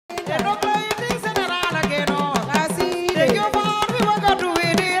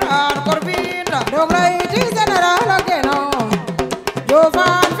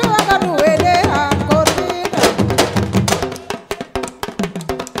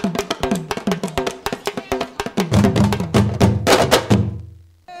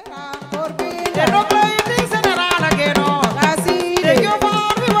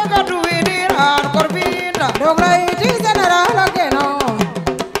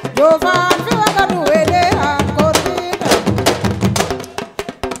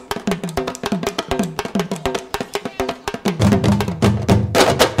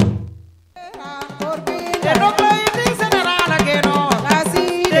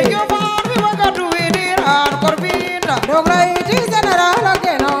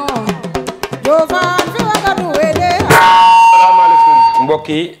mbokk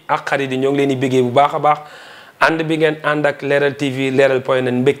yi ak xarit yi ñoo ngi leen di bëggee bu baax a baax ànd bi ngeen ànd ak leeral TV leeral point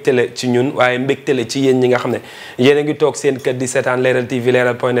net mbégte la ci ñun waaye mbégte la ci yéen ñi nga xam ne yéen a ngi toog seen kër di seetaan leeral TV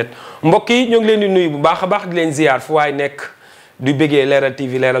leeral point net mbokk yi ñoo ngi leen di nuyu bu baax a baax di leen ziar fu waay nekk du bëggee leeral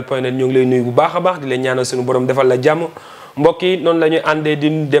TV leeral point net ñoo ngi leen nuyu bu baax a baax di leen ñaanal suñu borom defal la jàmm mbokk yi noonu la ñuy àndee di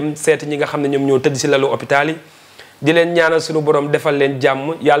dem seet ñi nga xam ne ñoom ñoo tëdd si lalu hôpital yi di leen ñaanal suñu borom defal leen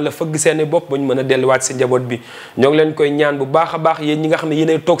jàmm yàlla fëgg seeni bopp ba ñu mën a delluwaat si njaboot bi ñoo ngi leen koy ñaan bu baax a baax yéen ñi nga xam ne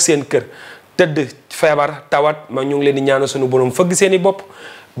yéenay toog seen kër tëdd feebar tawat ma ñu ngi leen di ñaanal suñu borom fëgg seeni bopp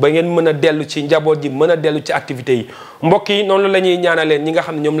ba ngeen mën a dellu ci njaboot ji mën a dellu ci activités yi mbokk yi noonu la ñuy ñaanal leen ñi nga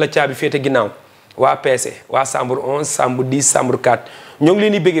xam ne ñoom la caabi féete ginnaaw waa PC waa chambre 11 chambre 10 chambre 4 ñoo ngi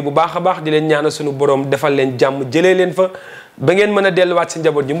leen di bëggee bu baax a baax di leen ñaanal suñu borom defal leen jàmm jëlee leen fa ba ngeen mën a delluwaat si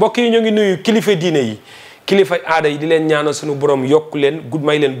njaboot ji mbokk yi ñoo ngi nuyu kilifa diine yi kilifa aada yi di leen ñaanal suñu borom yokku leen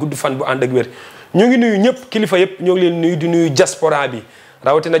may leen gudd fan bu ànd ak wér ñu ngi nuyu ñëpp kilifa yëpp ñoo ngi leen nuyu di nuyu diaspora bi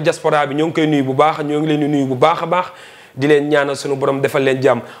rawatina diaspora bi ñoo ngi koy nuyu bu baax ñoo ngi leen di nuyu bu baax a baax di leen ñaanal suñu borom defal leen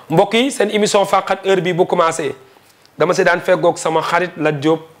jàmm mbokk yi seen émission Faaxat heure bi bu commencé dama si daan feggoog sama xarit Lat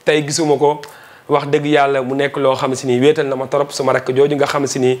Diop tey gisuma ko wax dëgg yàlla mu nekk loo xam si ni wéetal na ma torop sama rakk jooju nga xam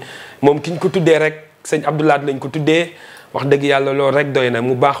si ni moom ki ñu ko tuddee rek sëñ Abdoulaye lañ ko tuddee wax dëgg yàlla loolu rek doy na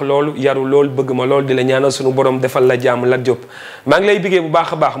mu baax loolu yaru loolu bëgg ma loolu di la ñaanal suñu borom defal la jàmm Lat Diop maa ngi lay biggee bu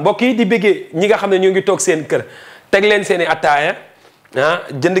baax a baax mbokk yi di biggee ñi nga xam ne ñoo ngi toog seen kër teg leen seen i attaaya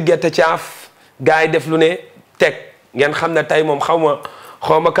jënd gerte caaf gars yi def lu ne teg ngeen xam ne tey moom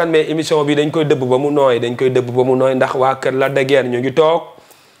xaw ma kan mais émission bi dañ koy dëbb ba mu nooy ndax waa kër Lac de Guiers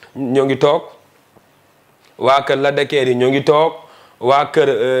ñoo ngi toog waa kër Lac de Guiers yi ñoo ngi toog waa kër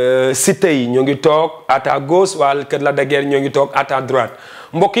Siteu yi ñoo ngi toog à ta gauche waa kër Lac de Guiers ñoo ngi toog à ta droite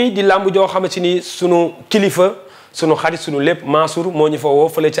mbokk yi di làmb joo xamante ni sunu kilifa sunu xarit sunu lépp Mansour moo ñu fa woo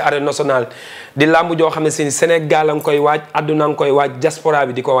fële ci arène nationale di làmb joo xam ne si Sénégal a nga koy waaj àdduna nga koy waaj diaspora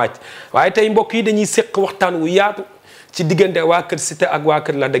bi di ko waaj waaye tey mbokk yi dañuy séq waxtaan wu yaatu ci diggante waa kër Siteu ak waa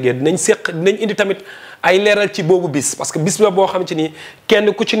kër Lac de Guiers dinañ indi tamit ay leeral ci boobu bis parce que bis la boo xamante ni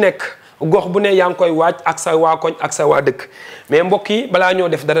kenn ku ci nekk gox bu ne yaa ngi koy waaj ak sa waa koñ ak sa waa dëkk mais mbokk yi balaa ñoo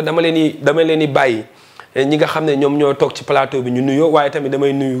def dara dama leen di bàyyi ñi nga xam ne ñoom ñoo toog ci plateau bi ñu nuyoo waaye tamit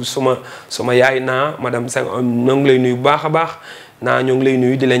damay nuyu suma yaay naa madame Seng ñoo ngi lay nuyu bu baax a baax naa ñoo ngi lay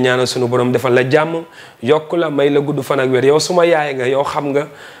nuyu di la ñaanal sunu borom defal la jàmm yokk la may la gudd fan ak wér yow suma yaay nga yow xam nga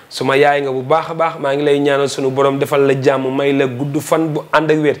suma yaay nga bu baax a baax maa ngi lay ñaanal sunu borom defal la jàmm may la gudd fan bu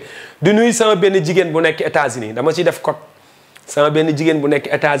ànd ak wér di nuyu sama benn jigéen bu nekk États-Unis dama ciy def code sama benn jigéen bu nekk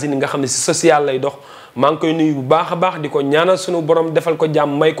États-Unis nga xam ne si social lay dox maa ngi koy nuyu bu baax a baax di ko ñaanal sunu borom defal ko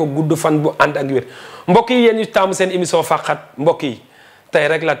jàmm may ko gudd fan bu ànd ak wér mbokk yi yéen ñu taamu seen émission Faaxat mbokk yi tey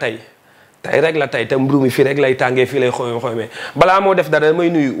rek la tey te mburu mi fii rek lay tàngee fii lay xoyme balaa moo def dara damay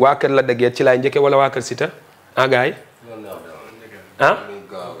nuyu waa kër Lac de Guiers ci laay njëkke wala waa kër Siteu gars yi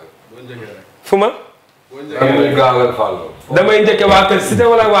fu ma damay njëkke waa kër Siteu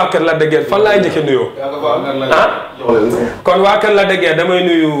wala waa kër Lac de Guiers fan laay njëkke nuyoo kon waa kër Lac de Guiers damay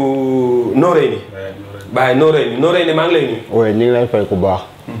nuyu Noreyni baay Noreyni maa ngi lay nuyu oui ñu ngi lay fay ku baax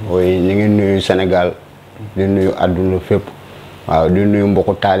oui ñu ngi nuyu Sénégal di nuyu àdduna fépp waaw di nuyu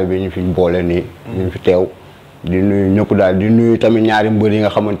mbokku taalibe ñu fi boole nii ñu fi teew di nuyu ñëpp daal di nuyu tamit ñaari mbër yi nga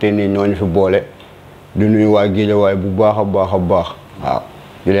xamante nii ñoo ñu fi boole di nuyu waa Guédiawaye bu baax a baax waaw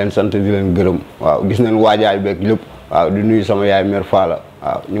di leen sant di leen gërëm waaw gis nañ waajaay beeg lépp waaw di nuyu sama yaay mère Fala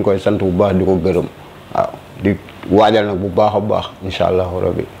waaw ñu ngi koy sant bu baax di ko gërëm waaw di waajal nag bu baax a baax incha allahu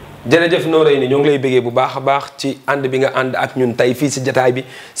rabbi jërëjëf Noreyni ñoo ngi lay bëggee bu baax a baax ci ànd bi nga ànd ak ñun tey fii si jataay bi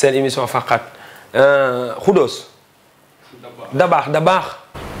seen émission Faaxat Xudoos da baax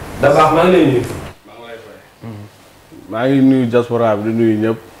maa ngi lay nuyu maa ngi nuyu diaspora bi di nuyu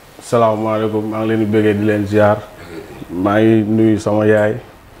ñëpp salaamaaleykum maa ngi leen di bëggee di leen ziar maa ngi nuyu sama yaay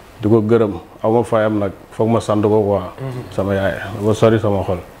di ko gërëm aw ma fayam nag foog ma sant ko quoi sama yaay dafa sori sama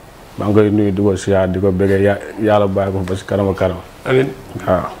xol maa ngi koy nuyu di ko ziar di ko bëggee yàlla bàyyi ko ba si kanam amiin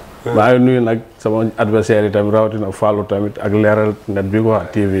waaw maa ngi nuyu nag sama adversaire yi tamit rawatina Fallou tamit ak leeral net bi quoi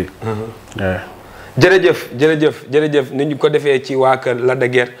TV. jërëjëf ni ñu ko defee ci waa kër Lac de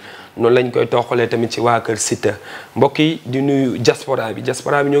Guiers noonu lañ koy toxalee tamit ci waa kër Siteu mbokk yi di nuyu diaspora bi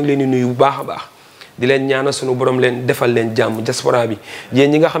ñoo ngi leen di nuyu bu baax a baax di leen ñaanal sunu borom leen defal leen jàmm diaspora bi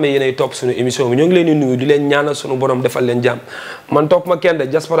yéen ñi nga xam ne yéenay topp suñu émission bi ñoo ngi leen di nuyu di leen ñaanal sunu borom defal leen jàmm man topp ma kenn de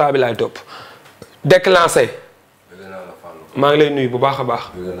diaspora bi laay topp déclenché maa ngi lay nuyu bu baax a baax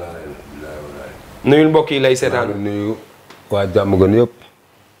nuyul mbokk yi lay seetaan nuyu waa jàmm gën yëpp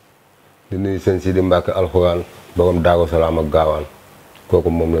di nuyu seen Sidi Mbacke alxuraan borom Daaru Salaam ak gaawaan kooku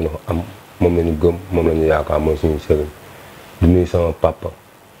moom la ñu am moom la ñu gëm moom la ñu yaakaar mooy suñu sëriñ di nuyu sama papa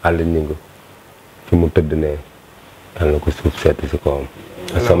àll ñing fi mu tëdd ne yàlla na ko suuf seet si kawam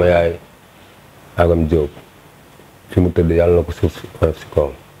ak sama yaay Agam Diop fi mu tëdd yàlla na ko suuf si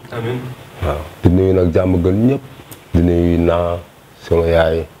kawam amiin waaw di nuyu nag jàmm gën ñëpp di nuyu naa sama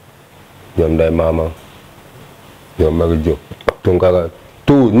yaay ñoom Ndeye Mama ñoom Magu Diop Tunkara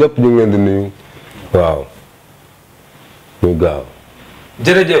tout ñëpp ñu ngi leen di nuyu waaw muy gaaw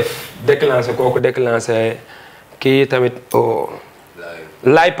jërëjëf déclenché kooku déclenché kii tamit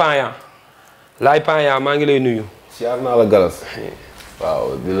Laay Paya maa ngi lay nuyu. siyaar naa la galas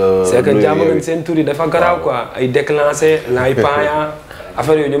waaw di la c'est que jàmm nga seen tur yi dafa garaaw quoi ay déclenché Laay Paya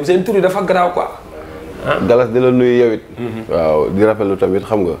affaire yooyu ñoom seen tur yi dafa garaaw quoi. galas di la nuyu yow it. waaw di rafetlu tamit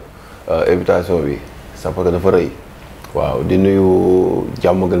xam nga invitation bi sa parce que dafa rëy. waaw di nuyu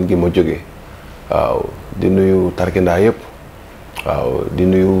jàmm gën gi ma jóge waaw di nuyu tarkindaa yëpp. waaw di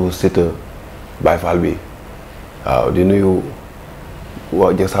nuyu Siteu Baye Fall bi waaw di nuyu waa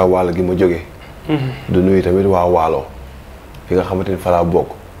jëg sa wàll gi ma jóge di nuyu tamit waa Waalo fi nga xamante ni fa laa bokk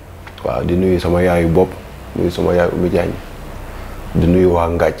waaw di nuyu sama yaayu bopp nuyu sama yaay Oumy Diagne di nuyu waa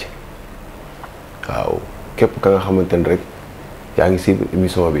Ngàcc waaw képp ka nga xamante ni rek yaa ngi si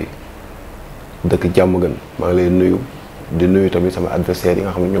émission bi dëkk jàmm gën maa ngi lay nuyu di nuyu tamit sama adversaire yi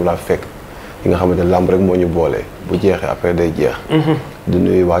nga xam ne ñoom laa fekk yi nga xamante làmb rek moo ñu boole bu jeexee après day jeex. di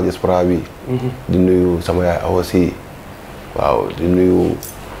nuyu waa diaspora bi. di nuyu sama yaay Awa Si waaw di nuyu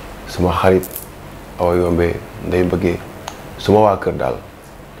sama xarit Awa Yombe Ndey Mbëggee suma waa kër daal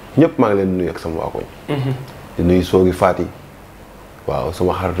ñëpp maa ngi leen di nuyu ak sama waa koñ. di nuyu Soogi Faati waaw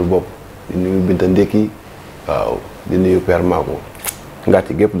sama xaritu bopp di nuyu Binta Ndekki waaw di nuyu Père Maako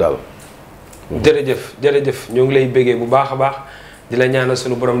ngàcc gépp daal. jërëjëf ñoo ngi lay bëggee bu baax a baax. di la ñaanal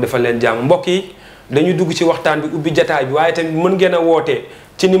sunu borom defal leen jàmm mbokk yi dañuy dugg ci waxtaan bi ubbi jataay bi waaye tamit mën ngeen a wootee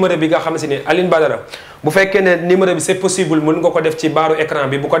ci numéro bi nga xam si ne Alioune Badara bu fekkee ne numéro bi c'est possible mën nga ko def ci baaru écran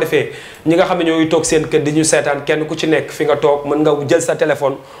bi bu ko defee ñi nga xam ne ñooy toog seen kër di ñu seetaan kenn ku ci nekk fi nga toog mën nga jël sa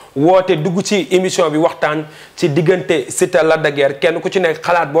téléphone woote dugg ci émission bi waxtaan ci diggante Siteu Lac de Guiers kenn ku ci nekk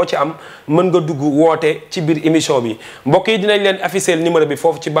xalaat boo ci am mën nga dugg woote ci biir émission bi mbokk yi dinañ leen afficher numéro bi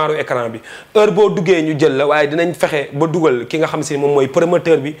foofu ci baaru écran bi heure boo duggee ñu jël la waaye dinañ fexe ba dugal ki nga xam si moom mooy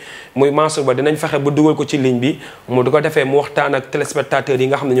promoteur bi muy Mansour Ba dinañ fexe ba dugal ko ci ligne bi mu du ko defee mu waxtaan ak téléspectateurs yi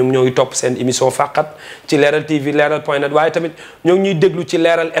nga xam ne ñoom ñoo ngi topp seen émission Faaxat ci LERAL TV LERAL.net waaye tamit ñoo ngi ñuy déglu ci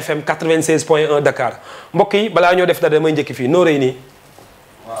LERAL FM 96.1 Dakar mbokk yi balaa ñoo def dara damay njëkki fii noo rëy nii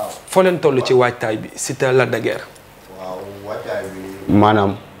waaw foo leen toll ci waajtaay bi Siteu Lac de Guiers. waaw waajtaay bi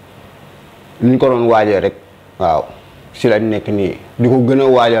maanaam ni ñu ko doon waajee rek waaw si lañ nekk nii di ko gën a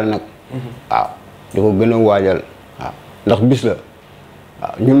waajal nag waaw di ko gën a waajal waaw ndax bis la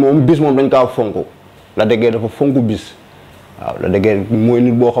waaw ñun moom bis moom dañ kaa fonk Lac de Guiers dafa fonk bis waaw Lac de Guiers mooy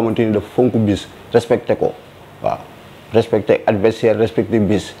nit boo xamante ni dafa fonk bis respecté ko waaw respecté adversaire respecté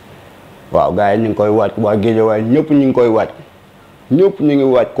bis waaw gars yi ñu ngi koy waaj waa Guédiawaye ñëpp ñu ngi koy waaj ñëpp ñu ngi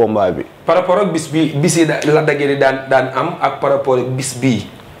waaj combat bi. par rapport ak bis yi Lac de Guiers daan am ak par rapport ak bis bii.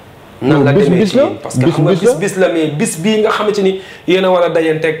 nan la demee ci parce que xam nga bis la mais bis bii nga xamante ni yéen a war a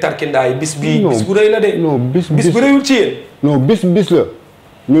dajanteeg tarkindaay bis bii. bis bu rëy la de. non bis bu rëyul ci yéen. non bis la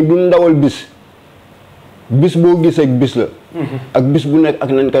ñun du ndawal bis boo gisee bis la. ak bis bu nekk ak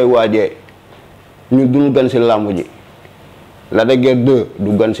nañ koy waajee ñun duñu gan si làmb ji Lac de Guiers 2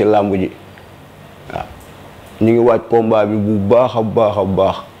 du gan si làmb ji waaw ñu ngi waaj combat bi bu baax a baax a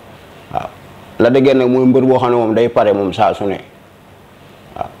baax waaw Lac de Guiers nag mooy mbër boo xam ne moom day pare moom saa su ne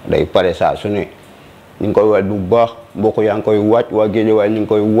waaw day pare saa su ne ñu ngi koy waaj bu baax mbokk yaa ngi koy waaj waa Guédiawaye ñu ngi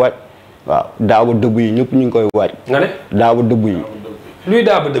koy waaj waaw daaba dëbb yi ñëpp ñu ngi koy waaj. nga ne daaba dëbb yi. luy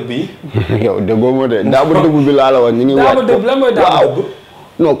daaba dëbb yi. yow déggoo ma de daaba dëbb bi laa la wax ñu ngi waaj. daaba dëbb lan mooy daaba dëbb.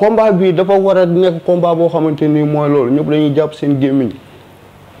 non combat bi dafa war a nekk combat boo xamante ni mooy loolu ñëpp dañuy jàpp seen gémmiñ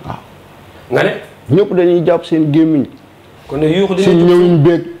waaw. nga ne. ñëpp dañuy jàpp seen gémmiñ. kon ne yuuxu si ñëwin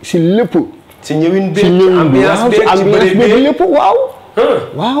beeg si lépp. si ñëwin si beeg ambiance beeg ci bëre beeg lépp waaw.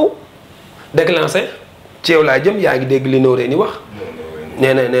 waaw. déclenché ci yow laa jëm yaa ngi dégg li Nooré ni wax.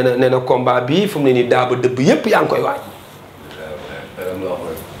 nee na combat bi fu mu ne nii daaba dëbb yépp yaa ngi koy waaj.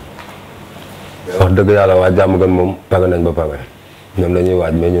 wax dëgg yàlla waa jàmm gën moom pare nañ ba pare ñoom dañuy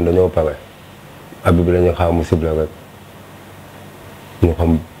waaj mais ñun dañoo pare abi bi dañuy xaar mu ciblé rek ñu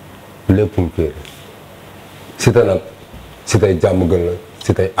xam lépp mu kii Siteu nag Siteu jàmm gën la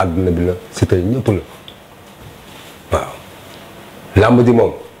Siteu àdduna bi la Siteu ñëpp la waaw. làmb ji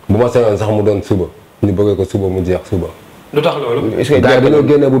moom bu ma sañoon sax mu doon suba ñu bëggee ko suba mu jeex suba. lu tax loolu. est-ce que gars yi dañoo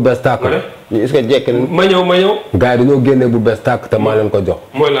génnee bu bees tàkk. est-ce que jekk ma ñëw. gars yi dañoo génnee bu bees tàkk te maa leen ko jox.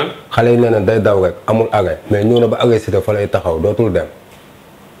 mooy lan. xale yi nee na day daw rek amul arrêt mais ñëw na ba arrêt Siteu fa lay taxaw dootul dem.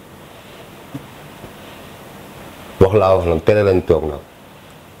 wax laa wax nag tere lañ toog nag.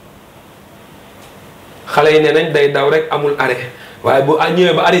 xale yi nee nañ day daw rek amul arrêt waaye bu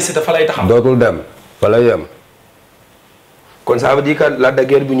ñëwee ba arrêt Siteu fa lay taxaw. dootul dem fa lay yem. kon ça veut dire que Lac de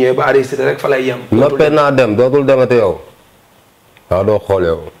Guiers bu ñëwee ba arrêt Siteu rek fa lay yem. noppee naa dem dootul demate yow. waaw doo xool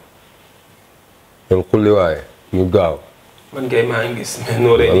yow. yow xulli waaye ñu gaaw. man kay maa ngi gis. mais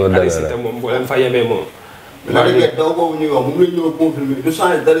noo rëy nii arrêt Siteu moom boo leen fa yemee moom. Lac de Guiers daw boobu ñuy wax moom lañ ñëw confirmer du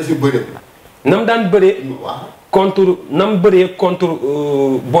changé dara si bëre. nam daan bëree. nam bëree contre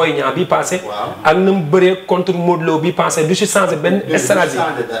Boy Niang bi passé. ak nam bëree contre Modou Lo bi passé du si changé benn stratégie.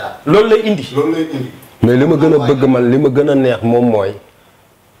 loolu lay indi. mais li ma gën a bëgg man li ma gën a neex moom mooy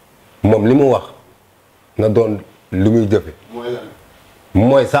moom li mu wax na doon li muy jëfe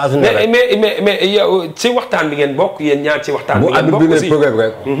mooy saa su ne rek mais yow ci waxtaan bi ngeen bokk yéen ñaar ci waxtaan bi ngeen bokk aussi bu abi bi ne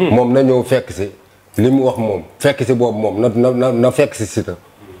rek moom na ñëw fekk si li mu wax moom fekk si boobu moom na fekk si Siteu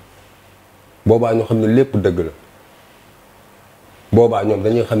boobaa ñu xam ne lépp dëgg la boobaa ñoom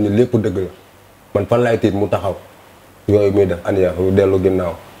dañuy xam ne lépp dëgg la man fan lay tiit mu taxaw yooyu muy def aniya yu dellu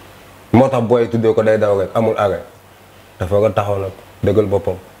ginnaaw moo tax booy tuddee ko day daw rek amul arrêt dafa nga taxaw nag dëggal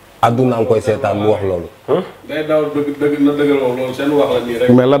boppam àdduna nga koy seetaan mu wax loolu. day daw dëgg na dëggal loolu seen wax la nii rek.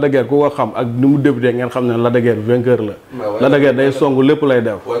 mais Lac de Guiers ku ko xam ak ni mu débuté ngeen xam ne Lac de Guiers vainqueur la. Lac de Guiers day songu lépp lay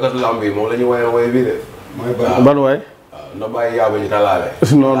def. woykatu lamb yi moom la ñu woy bii de. ban waay. na bàyyi yaaba ñu talaale.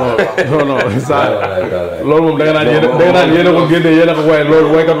 non saa loolu moom da nga naan yéen a ko génnee yéen a ko waaye loolu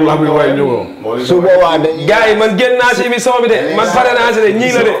woykatu lamb yi waaye ñu ko. su boobaa de. gars yi man génn naa si émission bi de man pare naa si de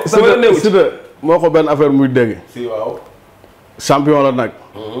ñii la de. sama la néew Siteu moo ko benn affaire muy dégg. si waaw. champion la nag.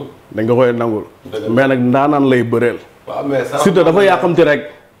 da nga koy nangul. mais nag ndaanaan lay bëreel. waaw mais Siteu dafa yàqamti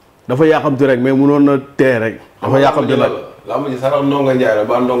rek mais munoon na tee rek. dafa yàqamti nag. lamb ji sax ndongo Njaay la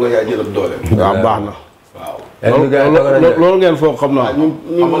ba ndongo Njaay jëlab doole. waaw baax na. waaw. loolu ngeen foog xam naa.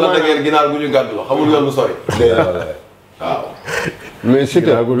 xam la dëgg ginaar gu ñu gàddu la xamul yoon bu sori. waaw. mais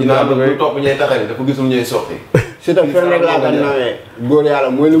Siteu ginaar du topp ñay taxari dafa gisul ñay soxi. Siteu fenn rek laa ko nawee góor yàlla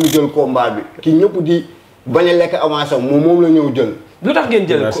mooy li mu jël combat bi ki ñëpp di bañ a lekk avance am moom la ñëw jël. lu tax ngeen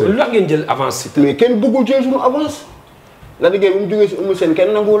jël avance Siteu. mais kenn bëggul jël suñu avance. Lac de Guiers bi mu jógee si Eumeu Sène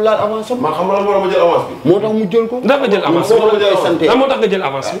kenn nanguwul laal avance am. man xam nga lan moo tax ma jël avance bi. moo tax mu jël ko. ndax nga jël avance bi lan moo tax nga jël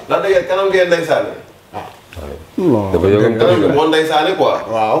avance bi. Lac de Guiers kanam ngeen ndeysaane. non dafa yëngu kanam bi moo ndeysaane quoi.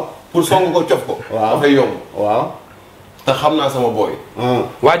 waaw pour song ko cof ko. waaw dafay yomb. waaw. te xam naa sama booy.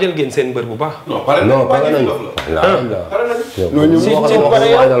 waajal ngeen seen mbër bu baax. non pare non pare nañ non ñu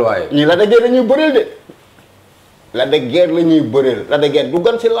waajal waaye ñii Lac de Guiers dañuy bëreel de. Lac de Guiers la ñuy bëreel Lac de Guiers du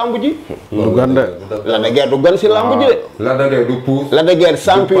gan si lamb ji. du gan de. Lac de Guiers du gan si lamb ji de. Lac de Guiers du puus. Lac de Guiers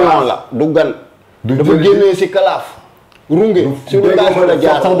champion la du gan. dafa génnee si kalaaf. runge si lu la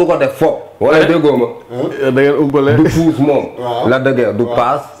jaar sax du ko def fo. wala déggoo ma. da ngeen umpale. du puus moom. waaw Lac de Guiers du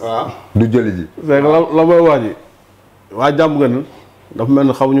paas. du jëli ji. c'est que la mooy wax ji waa jàmm nga ni dafa mel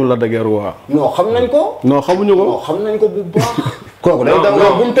ni xamuñu Lac de Guiers waa. non xam nañ ko. non xamuñu ko. non xam nañ ko bu baax. kooku day daw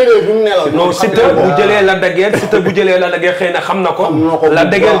bu mu tëddee bu mu nelaw. non Siteu bu jëlee Lac de Guiers Siteu bu jëlee Lac de Guiers xëy na xam na ko. Lac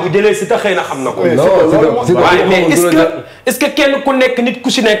de Guiers bu jëlee Siteu xëy na xam na ko. waaye mais est-ce que kenn ku nekk nit ku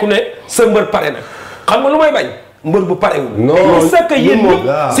si nekku ne sa mbër pare na xam nga lu may bañ mbër bu parewul. non c'est que yéen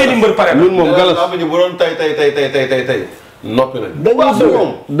ñëpp seen i mbër pare na. ñun moom galas lamb ji bu doon tey noppi nañ.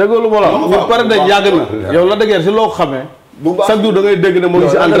 dëgg lu ma la ñu pare dañ yàgg na yow Lac de Guiers si loo ko xamee chaque jour da ngay dégg ne moo ngi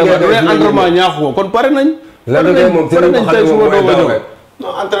si entraînement ñaaxu ko kon pare nañ. Lac de Guiers moom pare nañ tey suba doo ko ñëw. non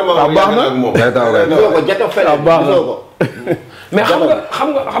entraînement waaw baax na ak moom. day taw rek. gisoo ko jot a fële baax na gisoo ko. mais xam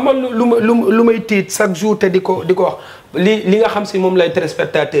nga lu may tiit chaque jour te di ko wax li nga xam si moom lay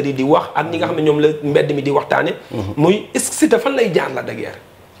téléspectateurs yi di wax ak ñi nga xam ne ñoom la mbedd mi di waxtaane muy est-ce que Siteu fan lay jaar Lac de Guiers.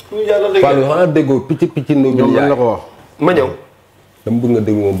 Fallou xanaa déggoo picc no bin ñoom yaay la ko wax. ma ñëw. dama bëgg nga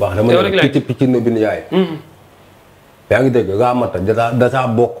dégg mu baax dama ne picc no bin yaay. yaa ngi dégg raamata dasaa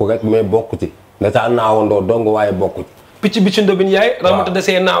bokk rek mais bokk ci dasaa naawandoo dong waaye bokk ci. picc ndobin yaay. waaw ramata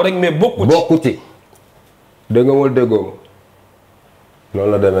dasee naaw rek mais bokku ci. dégg nga wala déggoo ma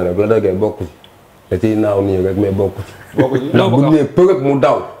noonu la demee nag la déggee bokku ci. da ciy naaw nii rek mais bokku ci. loo bu nee përëg mu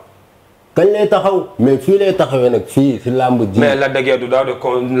daw. kañ lay taxaw mais fii lay taxawee nag fii si làmb ji. mais Lac de Guiers du daaw de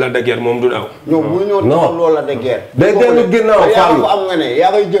kon Lac de Guiers moom du daaw. ñoom bu ñoo taxaw loolu Lac de Guiers. day dellu ginnaaw Fallou am nga ne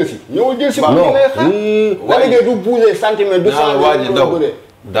yaa koy jël si. ñëwul jël si ba mu lay xaar. Lac de Guiers du bouger centimètre du changer waa ji daw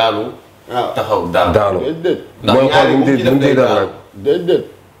daanu. taxaw daanu. déedéet. ndax ñaari bu ci def day daanu. déedéet.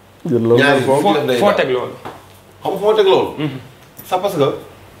 ñaari bu ci def day foo teg loolu. xam nga foo teg loolu. ça parce que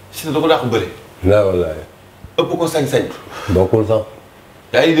Siteu da ko dàq bëre. waaw wallaay. ëpp ko sañ-sañ. bokkul sax.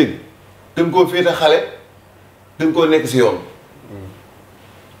 yaa ngi dégg gën koo féete xale gën koo nekk si yoon.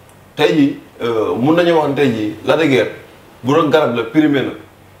 tey jii mun nañu wax ne tey jii Lac de Guiers bu doon garab la périmé na.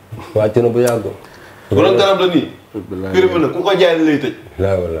 wàcc na bu yàgg. bu doon garab la nii. périmé na ku ko jaay lay tëj.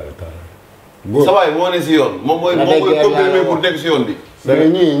 waaw wallaay. sa waay moo ne si yoon. moom mooy comprimé pour nekk si yoon bi. mais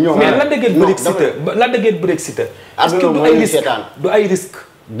ñii ñoom mais Lac de Guiers bëreeg Siteu Lac de Guiers bëreeg Siteu. est-ce que du ay risque du ay risque.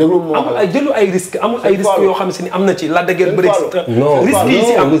 déglu moo amul ay jëlu ay risque amul ay risque yoo xam si ni am na ci Lac de Guiers bëreeg Siteu. non risque yi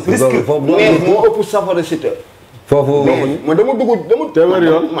si am risque. mais moo ëpp safara Siteu. foofu man dama dugg téeméer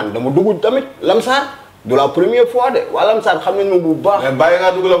yoon man dama dugg tamit Lamsar. du la première fois de waa Lamsar xam nañ ma bu baax. mais bàyyi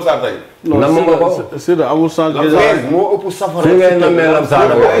ngaa dugg Lamsar tey. nam nga ko Siteu amul sens. moo ëpp safara. fi ngay namee Lamsar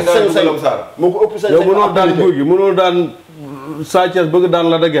moo ko ëpp sañ-sañ. yow mënoo daan Gouye Gui mënoo daan Sa Thiès bëgg daan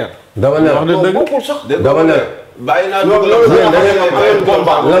Lac de Guiers. dama ne wax dëgg bokkul sax. dama ne bàyyi naa dugg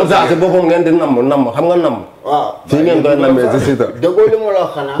Lamsar si boppam ngeen di namm xam nga namm. waaw fii ngeen koy nammee si Siteu. déggoo li ma la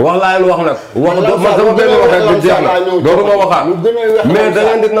wax xanaa. wax laa leen wax nag. wax man sama benn wax rek du jeex na dootuma waxaat. mais da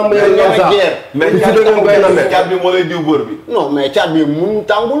ngeen di namm yéen Lamsar. mais si da ngeen koy nammee. caat bi moo lay diw bër bi. non mais caat bi mun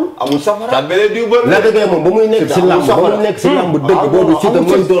tàngul amul safara. caat bi lay diw bër bi. Lac de Guiers moom ba muy nekk si lamb ba muy nekk si lamb dëgg boobu Siteu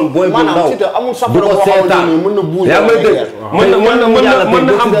mooy doon booy bu ndaw. du ko seetaan yaa may dégg. mën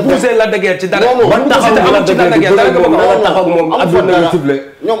na am bouger Lac de Guiers ci dara. ba taxaw Lac de Guiers dara nga taxaw moom adduna ñu sifflé.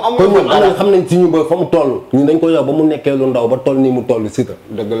 ñoom kon ñun am nañ xam nañ ci ñu ba fa mu toll. ñun dañ ko yow ba mu nekkee lu ndaw ba toll nii mu toll Siteu.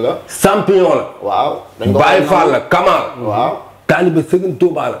 dëgg la. champion la. waaw dañ ko Baye Fall la Kamal. waaw. taalibe Serigne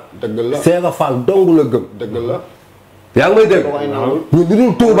Touba la. dëgg la Seega Fall dong la gëm. dëgg la. yaa ngi may dégg. ñun li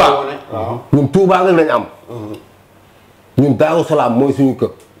dul Touba. ñun Touba nga lañ am. ñun Daaru Salaam mooy suñu kër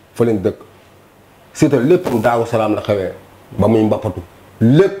fa leen dëkk. Siteu lépp Daaru Salaam la xewee ba muy mbappatu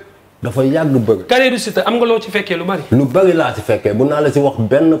lépp dafa yàgg bëgg. carrière Siteu am nga loo ci fekkee lu bari. lu bari laa ci fekkee bu naa la ci wax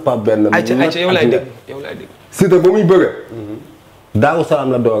benn par benn. ayca yow laay dégg yow laay dégg. Siteu ba muy bëgg. Daaru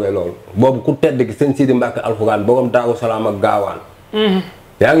Salaam la dooree loolu boobu ku tedd gi sëñ Sidi Mbacke alxuraan borom Daaru Salaam ak gaawaan.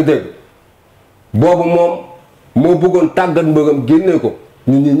 yaa ngi dégg boobu moom moo bëggoon tàggat mbëgam génnee ko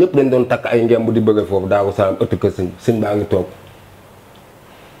ñun ñii ñëpp dañ doon takk ay ngemb di bëgg foofu Daaru Salaam ëtt kër sëñ baa ngi toog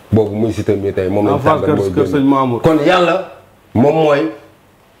boobu muy Siteu mi tey moom lañ tàggat mooy génn kon yàlla moom mooy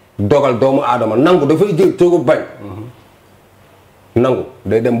dogal doomu aadama nangu dafay jël cëru bañ. nangu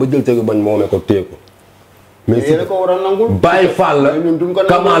day dem ba jël cëru bañ moomee ko téye ko. mais Siteu ko war a nangul. Baye Fall la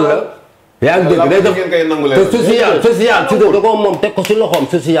Kamal la. yaa ngi dégg day def te social Siteu da ko moom teg ko si loxoom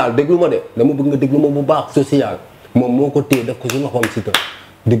social déglu ma de dama bëgg nga déglu ma bu baax social moom moo ko téye def ko si loxoom Siteu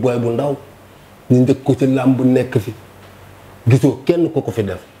di booy bu ndaw ñu njëkk ko si làmb bu nekk fi gisoo kenn ko ko fi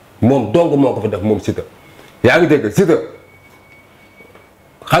def moom dong moo ko fi def moom Siteu yaa ngi dégg Siteu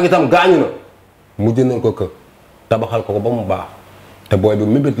xaritam gaañu na mu jëndal ko kër tabaxal ko ba mu baax te booy bi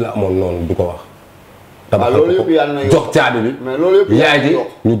mébét la amoon noonu du ko wax. tabaxal ko jox caabi bi yaay ji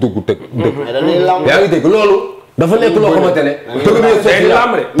ñu dugg tëg dëgg yaa ngi dégg loolu dafa nekk loo xamante ne premier social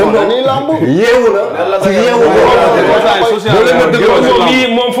te moom yeewu na ci yeewu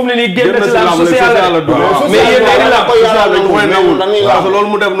moom fu mu ne nii génn ci la social la mais yéen day lamb parce que loolu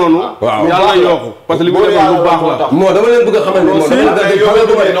mu def noonu yàlla yokku parce que li mu def lu baax la moo dama leen bëgg a xamal ni moom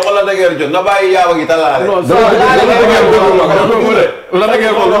la dëgër jot na bàyyi yaaba gi talaale la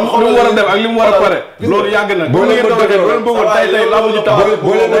dëgër moom li mu war a def ak li mu war a pare loolu yàgg na boo leen bëggoon tay laa ñu taxaw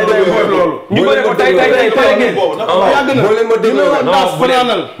boo leen loolu ñu bëre ko tay pare ngeen yàgg na boo leen ma déglu daas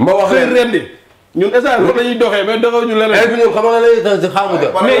fanaanal ma wax leen rendi ñun essai loolu dañuy doxee mais doxee ñu leneen bi ñoom xam nga lay tan si xaamu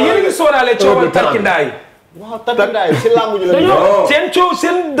jot mais yéen a ngi sóoraale coowal tarkindaa yi waaw tarkindaa yi si làmb ji dañoo seen coow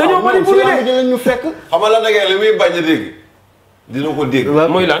seen dañoo bari bu ñu fekk xam nga la dëgër li muy bañ a dégg dina ko dégg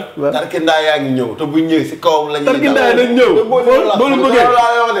mooy lan tarkindaa yaa ngi ñëw te bu ñëwee si kawam la ñuy tarkindaa yi dañ ñëw boolu bëggee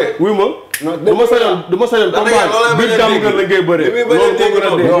wuy ma du ma sañoon combat biir jàmm gën la ngay bëree loolu moo gën a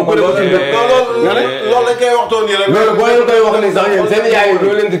dee bu bëree aussi loolu lañ koy waxtoon nii rek loolu boo leen koy wax ni sax yéen seen yaay yi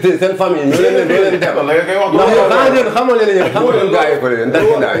ñoo leen di téye seen famille ñoo leen doo leen dem ndax yow xanaa yéen xamoo leen yéen xamoo leen gars yi ko leen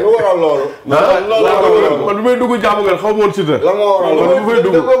tarkindaa yi lu waral loolu man bi may dugg jàmm gën xaw moon Siteu la moo waral man bi may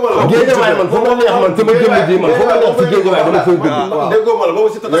dugg géejawaay man foo ma neex man sama jëmm ji man foo ma neex si géejawaay dama fay dugg déggoo ma la boobu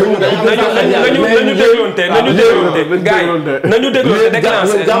Siteu nañu dégloonte gars yi nañu dégloonte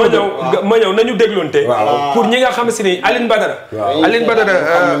déclenché ma ñëw nañu dégloonte pour ñi nga xam si ni Aline Badara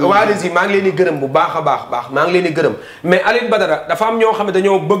waalis yi maa ngi leen di gërëm bu baax a baax maa ngi leen di gërëm mais Aline Badara dafa am ñoo xam ne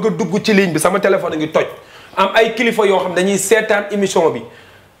dañoo bëgg a dugg ci ligne bi sama téléphone a ngi toj am ay kilifa yoo xam ne dañuy seetaan émission bi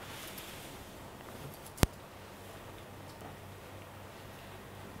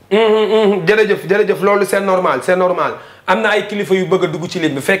jërëjëf loolu c'est normal am na ay kilifa yu bëgg a dugg ci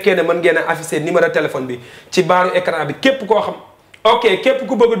ligne bi fekkee ne mën ngeen a afficher numéro téléphone bi ci baaru écran bi képp koo xam képp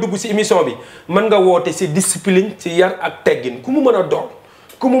ku bëgg a dugg ci émission bi mën nga woote ci discipline ci yar ak teggin ku mu mën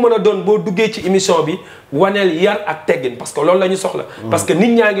a doon boo duggee ci émission bi waneel yar ak teggin parce que loolu la ñu soxla parce que nit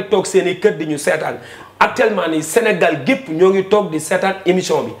ñaa ngi toog seen i kër di ñu seetaan actuellement ni Sénégal gépp ñoo ngi toog di seetaan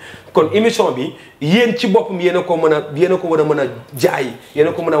émission bi kon émission bi yéen ci boppam yéen a ko war a mën a jaay yéen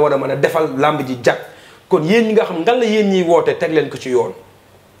a ko war a mën a defal làmb ji jag kon yéen ñi nga xam ngan la yéen ñiy woote teg leen ko ci yoon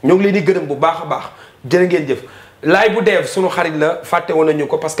ñoo ngi leen di gërëm bu baax a baax jërë ngeen jëf laay bu deef suñu xarit la fàtte woon nañu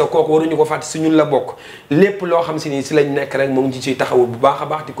ko parce que kooku waruñu ko fàtte si ñun la bokk lépp loo xam si nii si lañ nekk rek mu ngi ciy taxawul bu baax a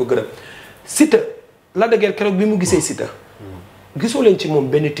baax di ko gërëm Siteu la dëgër keroog bi mu gisee Siteu gisoo leen ci moom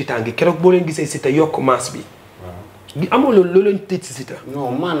benn titaan gi keroog boo leen gisee Siteu yokk masse bi gi amoo loolu leen tëj si Siteu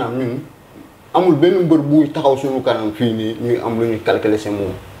non maanaam ñun amul benn mbër buy taxaw suñu kanam fii nii ñuy am lu ñuy calculer si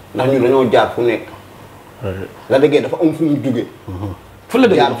moom ndax ñun dañoo jaar fu nekk la dëgër dafa am fu mu jugee fu la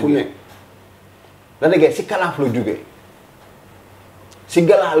jaar fu nekk la dëgër si kalaaf la jugee si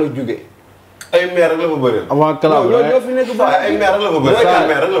galaa la jugee ay meer rek la fa bëri. avant kalaaf ñoo fi nekk ba ay meer rek la fa bëri. ay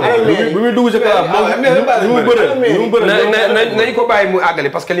meer rek la fa bëri. bi muy dugg si kalaaf nañ ko bàyyi mu àggali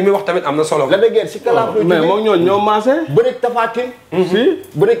parce que li muy wax tamit am na solo. la dëgër si kalaaf la jugee mais moom ñoo maase. bëreeg Tapha Tine. si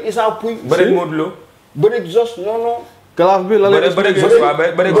bëreeg Issa Pouye. bëreeg Modou Lo. bëreeg Zos non. kalaaf bi la lay bëreeg Zos waaw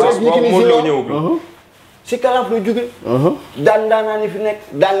bëreeg Zos moom Modou Lo ñëwagul. si kalaaf la jóge daan daanaa ni fi nekk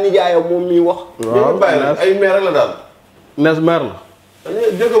daan nijaayam moom miy wax. waaw bàyyi la ay meer rek la daal. nees meer la.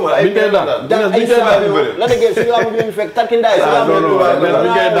 dégg nga ay meer la daal daan ay saa la dëgër si laa bëgg ñu fekk tarkindaay si laa bëgg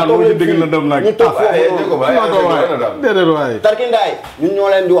ñu toog foofu tarkindaay ñun ñoo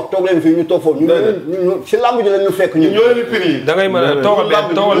leen di wax toog leen fii ñu toog foofu ñu si lamb ji lañ ñu fekk ñun ñoo leen di prix da ngay mën a toogal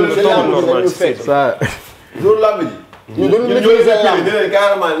normal sa loolu lamb ji ñu doon maîtriser lamb ji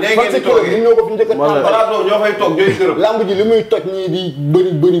carrément nee ngeen di toog ñun ñoo ko fi njëkk a tàmbali Plateau ñoo fay toog ñooy gërëm lamb ji li muy toj ñii di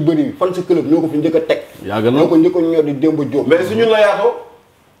bëri fan si club ñoo ko fi njëkk a teg yàgg na ñoo ko njëkk a ñor di Demba Diop mais su ñun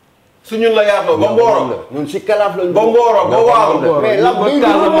la yaatoo ba Mboro ñun si kalaaf lañ ba Mboro ba Waalo mais lamb bi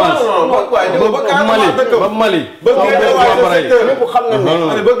ba Mali ba ñëpp xam nañ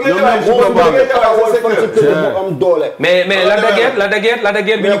am doole mais la daguerre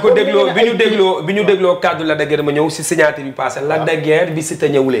bi ñu dégloo kàddu la daguerre ma ñëw si signature bi passé la daguerre bi Siteu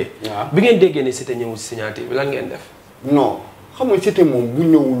ñëwulee bi ngeen déggee ne Siteu ñëwul si signature bi lan ngeen def non xam nga Siteu moom bu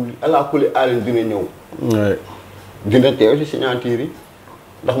ñëwul ala kulli alin dina ñëw dina teew si signature yi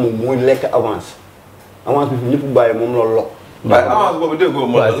ndax moom mooy lekk avance bi fi ñëpp bàyyi moom loolu lokk waaye avance boobu déggoo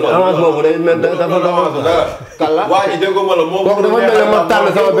ma la avance boobu day mel dafa kàlla waa ji déggoo ma la moom kooku dafa mel ne ma tànn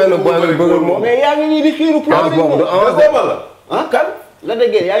sama benn boy bu bëgg moom mais yaa ngi nii di xiiru pour avance boobu du avance déggoo ma la ah kan la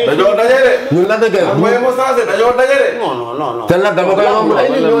déggee yaa ngi dañoo daje de ñun la dëgg mooy mo sensé dañoo daje de non te nag dama koy romb ay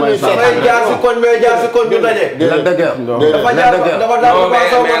nit ñoo ñuy dafay jaar si koñ mais jaar si koñ ñu daje la dëgg dafa jaar dafa daal non mais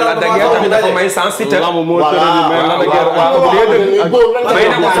la daguerre tamit dafa may sens Siteu may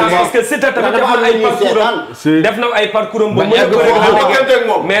na ko sens parce que Siteu tamit def na ay parcours am ba mu yegg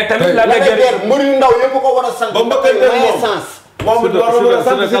mais tamit la daguerre mbër yu ndaw yëpp ko war a sant ba mbëkkante moom sens moom it war na mën a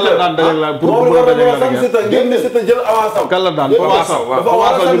sant Siteu moom it war na mën a sant Siteu ngeen ni Siteu jël avance am kan la daan Papa Sow dafa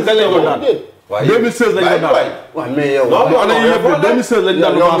war a sant Siteu 2016 lañ ko daan waaw mais yow ana yëpp 2016 lañ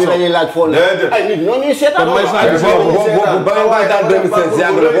daan yow mi lañuy laaj foo ne ay nit ñoo ñuy seetaan boobu ba nga koy daan 2016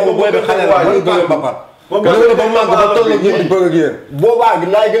 yàgg na boobu booy bi xale la booy bëgg Mbapat loolu ba màgg ba toll ak yéen bëgg ak yéen boobaa gi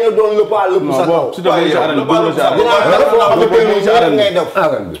laay gën a doon lëpp sa kaw si dafa ci arène bu ci arène dinaa ci arène ngay def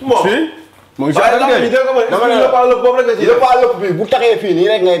si mo ngi ci arène kay dama ne lëpp lëpp bi bu taxee fii nii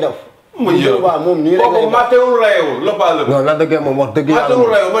rek ngay def mu jël moom nii rek ngay def matewul rayewul lëppaa lëpp non la dëgg moom wax dëgg yàlla matewul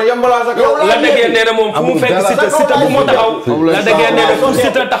rayewul man yambalaa sa kaw la daguerre nee na moom fu mu fekk Siteu bu mu taxaw la daguerre nee na fu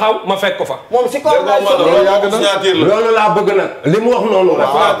Siteu taxaw ma fekk ko fa moom si kaw signature la loolu laa bëgg nag li mu wax noonu la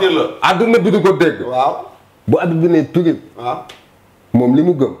signature la adduna bi du ko dégg waaw bu adduna ne tugib waaw moom li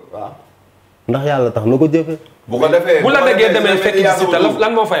mu gëm waaw ndax yàlla tax na ko jëfe bu ko defee bu la daguerre demee fekk ci Siteu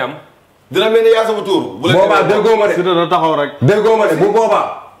lan moo fay am dina mel ni yaa sama tuur boobaa déggoo ma de Siteu da taxaw rek déggoo ma de bu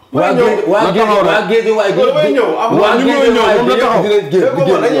boobaa waa géej waa géej waa géej damay ñëw waa géej waa géej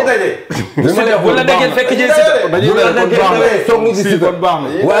dañuy daje bu la daguerre fekk ci Siteu dañuy la daguerre song ci Siteu baax na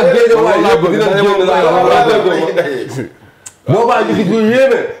waa géej waa yëpp dinañ génn boobaa ñu gis ñu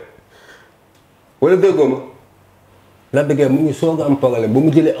yéeme wala déggoo ma Lac de Guiers mu ngi soog a am problème ba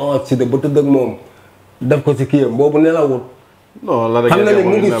mu jëlee avance Siteu ba tëdd ak moom def ko si kii am boobu nelawul. non Lac de Guiers xam nga ni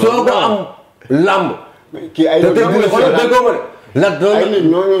mu ngi soog a am làmb. kii ay te déggoo ma de. ay nit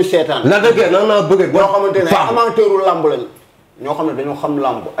ñoo ñuy seetaan. Lac de Guiers nan naa bëgg. ñoo xamante ne ay amateuru làmb lañ. ñoo xam ne dañoo xam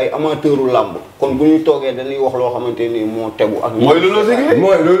làmb ay amateuru làmb kon bu ñuy toogee dañuy wax loo xamante ni moo tegu ak. mooy lu logique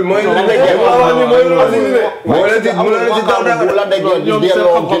mooy loolu mooy. la déggee mooy lu logique moo leen di daw dara. la déggee di ñoom seen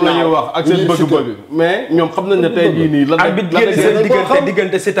xam-xam la ñuy wax ak seen bëgg-bëgg mais ñoom xam nañ ne tey jii nii. la génne seen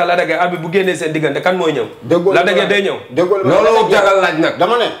diggante Siteu la dëgg abi bu génnee seen diggante kan mooy ñëw. déggoo la dëgg day ñëw. déggoo loolu jagal laaj nag.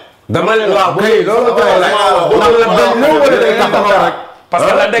 dama ne waaw kay loolu jagal laaj. parce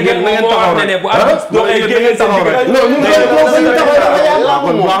que la dëgg moom moo wax ne bu am doxee génne seen diggante. non ñu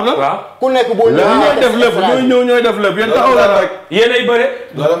baax na waaw ku nekk boo ñooy def lépp ñooy ñëw ñooy def lépp yéen taxaw leen rek. yéen ay bëre.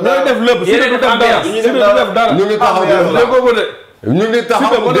 ñooy def lépp Siteu du def dara Siteu du def dara. ñu ngi taxaw de. ñu ngi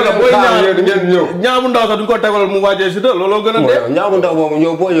taxaw dina booy ñëw ñaabu ndaw sax duñ ko tegal mu wàccee Siteu looloo gën a dee. ñaabu ndaw boobu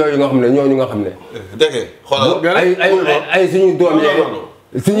ñëw boo yooyu nga xam ne ñooñu nga xam ne. dëgg xoolal ay suñu doom yi.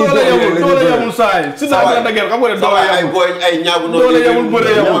 suñu doom yi doole yamul saay Siteu ak Lac de Guiers xam nga ne doole ay yamul. booy ay ñaabu noonu doole yamul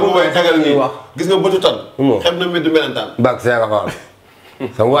bëre yamul booy tegal nii wax. gis nga bëtu tan xem na mbir du melentaan Bak Seera Fall.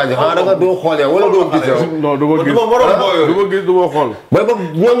 sa waa ji xanaa da nga doo xool yow wala doo gis yow. non du ma gis du ma gis du ma xool. ba ba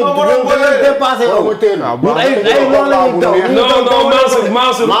ñooñu dañoo dépassé yow. ñun ay loolu la ñuy daw. non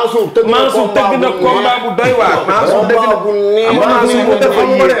Mansour tëgg na combat bu doy waar. Mansour tëgg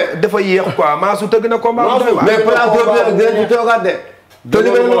na dafa yéex quoi Mansour tëgg na combat bu doy waar. mais Plateau bi ak dinañ ci toogaat de. te li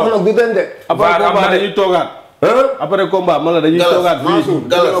ngeen wax nag du den de. après combat dañuy toogaat. après combat man la dañuy toogaat fii.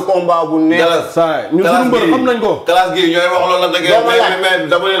 galas combat bu neex. saa ñu suñu mbër xam nañ ko. classe gi ñooy wax loolu la dëgg mais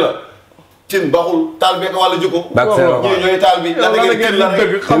dama ne la cin baxul taal bi ak wàllu jikko Bak Seera Fall ñooy taal bi la dëgg la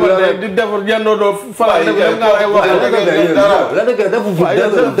dëgg xamal ne di defar jëndoo doo faral def nga ay wax la dëgg defu fi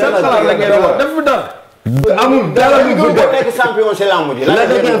xalaat la ngeen wax def fi dara. amul dara lu ko nekk champion ci lamb ji. la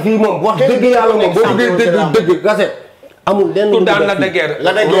dëgg fii moom wax dëgg yàlla moom boo bëggee dëgg kase amul lenn lu daan la dëgg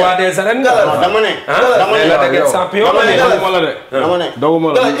la dëgg roi des arènes dama ne la dëgg champion doguma la de doguma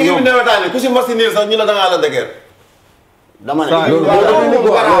la équipe bi newetaane ku si machine sax ñu la da ngaa la dëgg dama ne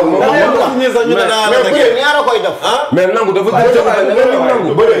mais ñaara koy def mais nangu dafa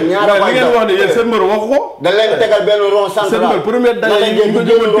nangu bëre ñaara koy li ngeen wax ne yéen seen mbër waxu ko. da leen tegal benn rond central seen mbër première daje yi ñu ko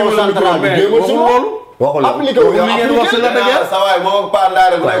jëmal rond central bi jéemal si loolu waxul appliqué wu li ngeen wax si la dëgg sa waay moom Pa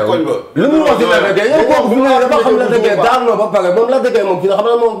Ndaare bu nekk koñ ba lu mu wax si la dëgg yow kooku fi mu ne dafa xam la dëgg daan na ba pare moom la dëgg moom fi nga xam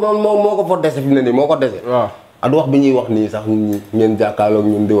ne moom moo ko fa dese fi mu ne nii moo ko dese waaw ak wax bi ñuy wax nii sax ñi ngeen jàkkaarloog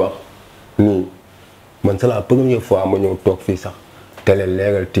ñun di wax nii man c'est la première fois ma ñëw toog fii sax télé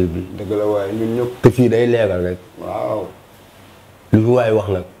Leral TV dëgg la waaye ñun ñëpp te fii day leeral rek waaw lu fi waay wax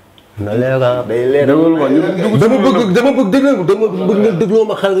nag na leeral day leer dama bëgg nga dégloo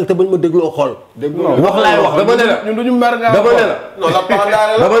ma xel rek te bañ ma dégloo xol wax laay wax dama ne la ñun duñu mer nga dama ne la non la Pa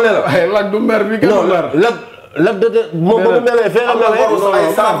Ndaare la dama ne la ay Lac du mer bi kenn mer Lac de moom ba mu melee fee am na ay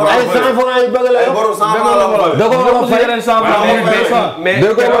 100 francs yu bëgg la yow da ko war a fay yeneen 100 mais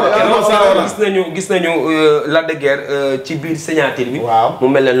gis nañu Lac de Guiers ci biir signature bi mu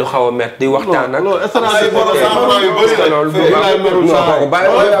mel ne lu xaw a met di waxtaan ak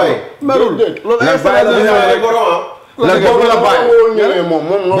merul la boobu la bàyyi moom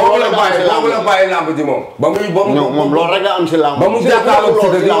boobu la bàyyi lamb ji moom ba muy moom loolu rek la am si lamb ba mu jàkkaarloog ci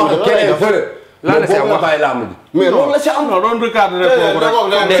di wax keneen fële la la si am bàyyi lamb ji mais loolu la si am non doon recadre rek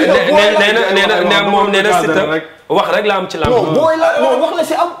nee moom nee na Siteu wax rek la am ci lamb ji booy la non wax la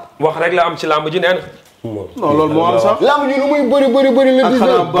si am wax rek la am ci lamb ji nee na non loolu moo am sax lamb ji lu muy bëri la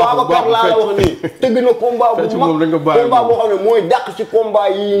 19 Babacar laa la wax nii tëgg na combat bu mag combat boo xam ne mooy dàq ci combat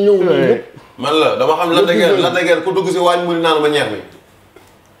yi ñëw nii man la dama xam la dëgg ku dugg si waañ mu naan ma ñeex mi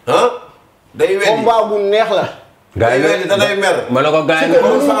day weddi combat bu neex la gaa yi da day mer ma ne ko gaa yi ne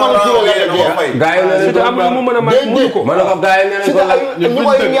Siteu am lu mu mën a may mënu ko ma ne ko gaa yi nee nañ ko ñu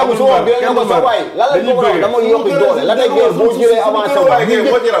koy ñeebu si woon dina ko sa waay lan lañ ko wax dama yokki doole la day geer boo jëlee avancé waay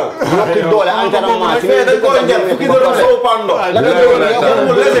moo ci raw yokki doole entraînement si dañ ko jël fukki dërëm soo pando la day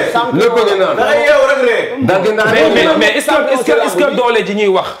lépp ngi naan da ngay yeew rek ree mais est-ce que doole ji ñuy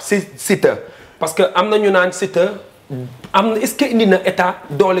wax si Siteu parce que am na ñu naan Siteu am na est-ce que indi na état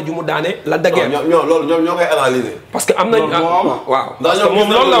doole ju mu daane la dageer loolu ñoo koy analyser parce que am nañu waaw parce que moom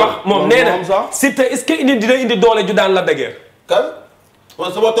loolu la wax moom nee na Siteu est-ce que dina indi doole ju daan la dageer kan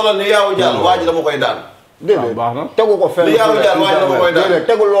man sama tolal ni yaawu jàll waa ji dama koy daan déedéet baax na tegu ko fenn li yaawu jàll waa ji dama koy daan déedéet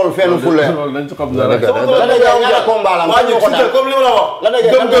tegu loolu fenn fu leer loolu dañ ci xam dara la dageer ñaata combat la waa ji comme li ma la wax la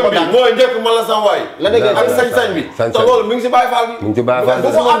dageer gëm-gëm bi mooy njëkk man la sama waay la dageer ak sañ-sañ bi te loolu mi ngi si Baye Fall bi mu ngi ci bàyyi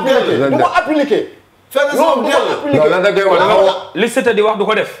bu ko appliqué fekk non la dëgg li Siteu di wax du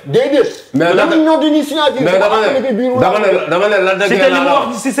ko def. déedéet. mais la ñoo di ñu signature. dama ne la dëgg Siteu li mu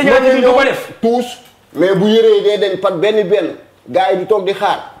wax si signature bi du ko def. tous mais bu yëree dee dañ par benn gars yi di toog di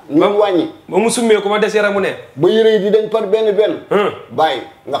xaar. ñu wàññi. ba mu summee ku ma des yaramu ne. ba yëree di dañ par benn. bàyyi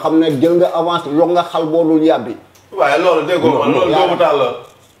nga xam ne jël nga avance yokk nga xal boo dul yàbbi. waaye loolu déggoo man loolu doomu taal la.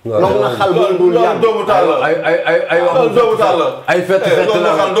 yokk nga xal boo dul yàbbi loolu doomu taal la. ay loolu doomu taal la. ay fett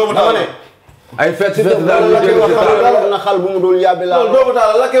doomu taal la. ay fett daal na xal bu mu dul yàbbi laa. loolu doomu taal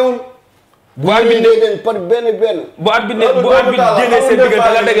la lakkewul. bu at bi dañ par benn. bu at bi génnee seen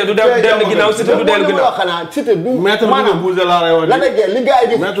diggante la dëgg du dellu ginnaaw Siteu du dellu ginnaaw. xanaa Siteu du maître bi nga bougé laa lay wax la dëgg li gars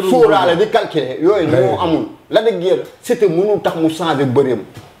yi di sóoraale di calculer yooyu moo amul. la dëgg Siteu mënul tax mu changé bëreem.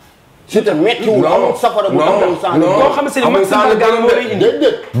 Siteu méttiwul amul safara bu tax mu changé. koo xam ne Maximal Gall moo lay indi.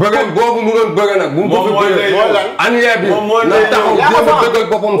 déedéet. bëgg boobu mu doon bëgg nag bu mu ko fi bëggee. année bi na taxaw jéem a dëggal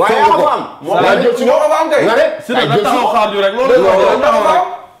boppam song ko. waaye jël si moo ko am kay. Siteu na taxaw xaar ju rek loolu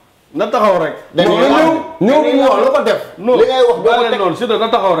na taxaw rek. ñëw bi mu wax lu ko def. li ngay wax doo ko teg noonu Siteu na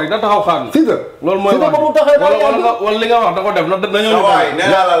taxaw rek na taxaw xaar. Siteu loolu mooy wax wala li nga wax da ko def na dañoo ñu waay nee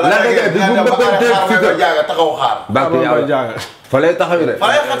naa la bi bu bëggoon Siteu jaaga taxaw xaar. bàq yàlla fa lay taxawee de. fa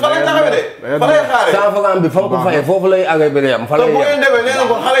lay taxawee de. fa lay xaaree. 100 francs bi fa mu ko fayee foofu lay àggee bi yam fa lay bu ngeen demee nee na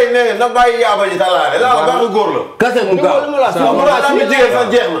ko xale yi nee na bàyyi yaaba ji talaale la baaxu góor la. kase mu gaaw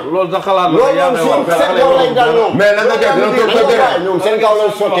loolu sa xalaat mais la dëgg dina toog ba dëgg ñoom seen kaw la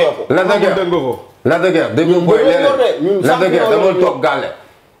sotteeku. la dëgg dégg nga booy leneen la dëgg dama toog gàlle.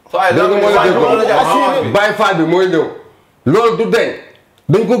 dégg nga mooy dégg Baye Fall bi mooy ñëw loolu du deñ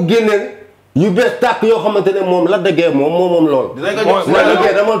dañ ko génneel yu bees tàkk yoo xamante ne moom la dëggee moom lool. dinañ ko jox la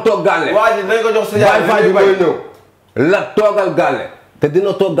dëggee dama toog gàlle. waa ji dinañ ko jox sa Baye Fall bi mooy ñëw la toogal gàlle. te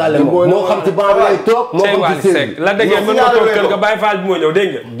dina toog gàlle moom moo xam ci ban lay toog. moo xam ci seen la dëggee mën nga toog kër ga Baye Fall bi moo ñëw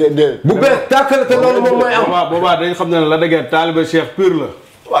dégg nga. bu bees tàkk la te loolu moom mooy am. boobaa dañ xam ne la dëggee taalibe Cheikh pur la.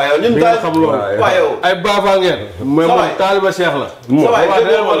 waaw yow ñun daal xam loolu ay baafal ngeen. mais moom taalibe Cheikh la. boobaa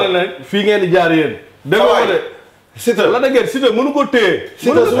dañ wax ne fii ngeen di jaar yéen. dégg nga de Siteu la dëggee Siteu mënu ko téye.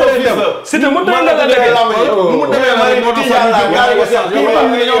 Siteu su ko dem Siteu mënut a la dëggee. nu mu demee la moo tax sax ñu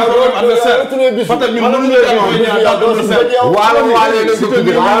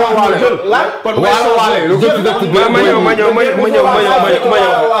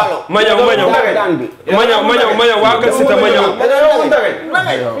ma ñëw waa kër Siteu ma ñëw.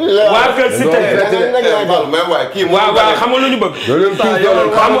 waa kër Siteu. waaw xam nga lu ñu bëgg.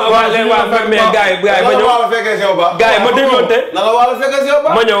 xam nga waa mais gars yi ma ñëw. gars yi ma dégloonte.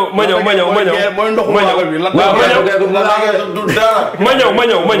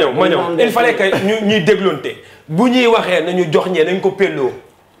 ma ñëw il fallait que ñuy dégloonte bu ñuy waxee nañu jox ñee nañ ko pelloo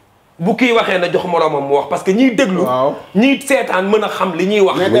bu kii waxee na jox moroomam mu wax parce que ñiy déglu ñiy seetaan mën a xam li ñuy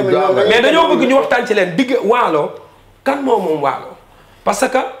wax mais dañoo bëgg ñu waxtaan ci leen digg waalo kan moom waalo parce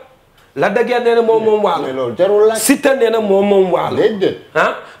que la dëggeer nee na moom waalo Siteu nee na moom waalo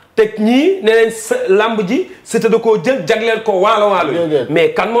ah teg ñii ne leen lamb ji Siteu da koo jël jagleel ko waalo yi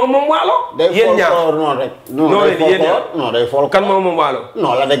mais kan moom waalo yéen ñaar non leen yéen ñaar non day fol kan moom waalo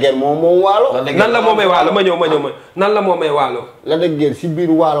non la dëggeer moom waalo nan la moomee waalo ma ñëw nan la moomee waalo la dëggeer si biir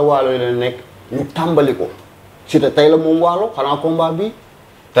waalo yi la nekk ñu tàmbali ko Siteu tey la moom waalo xanaa combat bi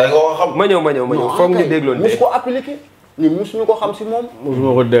tey nga ko xam ma ñëw foog ñu dégloon mus ko appliqué ñu mus ñu ko xam si moom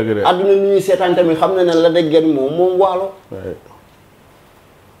musuma ko dégg de adduna ñu ñuy seetaan tamit xam na ne la dëggeer moom waalo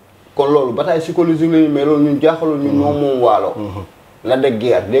kon loolu bataille psychologique lañu mais loolu ñun jaaxalul ñun moom waalo la de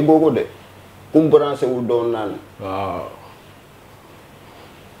guerre déggoo ko de kum branché wul doon naan waaw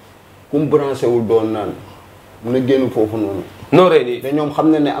kum branché wul doon naan mun a génn foofu noonu noo rey nii te ñoom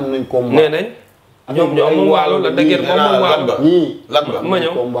xam na ne am nañ combat nee nañ ñoom moom waalo la de guerre moom waalo ñii lat ba ma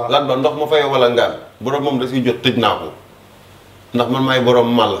ñëw lat ba ndox ma fay wala ngaan borom moom da siy jot tëj naa ko ndax man maay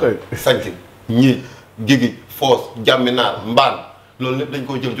borom màll sanc ñiij gégi foos jàmmi naar mbaan loolu lépp dañ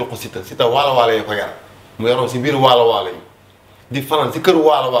koy jël jox ko Siteu waalo yi ko yar mu yaroon si biir waalo yi di fanaan si kër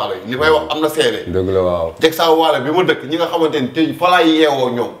waalo yi li may wax am na seede dëgg la waaw jeg saa waalo bi ma dëkk ñi nga xamante ni te fa laay yeewoo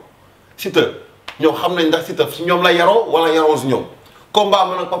ñoom Siteu ñoom xam nañ ndax Siteu si ñoom la yaroo wala yaroo si ñoom combat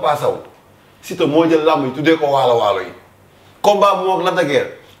man ak Papa Sow Siteu moo jël làmb yi tuddee ko waalo yi combat moo ak Lac de Guiers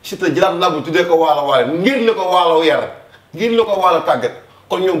Siteu jëlaat làmb yi tuddee ko waalo yi ngir la ko waalo yar ngir la ko waalo tàggat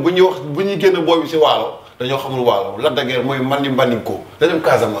kon ñoom bu ñuy génn booy bi si waalo dañoo xamul waalo Lac de Guiers mooy mbanding ko da dem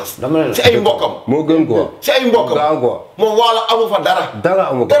Casamance si ay mbokkam moo gën quoi si ay mbokkam gaa quoi moom waalo amu fa dara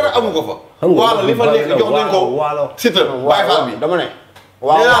amu ko fa waalo li fa nekk jox nañ ko Siteu Baye Fall bi dama ne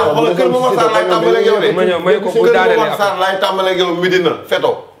nee naa la xoolal kër Momar Sarr laay tàmbaleeg yow de ma ñëw may ko bu kër daanele Momar Sarr laay tàmbaleeg yow Medina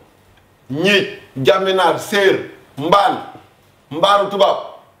Feto ñiij jàmminaar séer mbaaru tubaab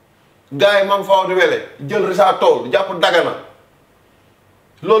gars yi mam faaw di wele jël Richard Toll jàpp Dagana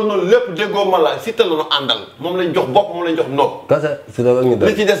loolu noonu lépp déggoo ma la Siteu la ñu àndal moom lañ jox bopp moom lañ jox nopp. kasa Siteu ak ñu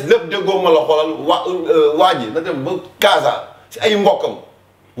li ci des lépp déggoo ma la xoolal waa ji na dem ba Casa si ay mbokkam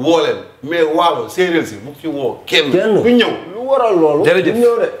woo leen mais waalo séeréer si bu fi woo kenn ku ñëw. lu waral loolu. jërëjëf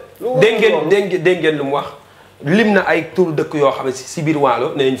ñëw de. dégg ngeen lu mu wax lim na ay tur dëkk yoo xam ne si biir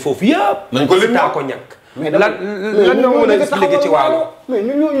waalo nee nañ foofu yëpp. nañ ko lim taa ko ñàkk. mais lan nga mën a expliquer ci waalo. mais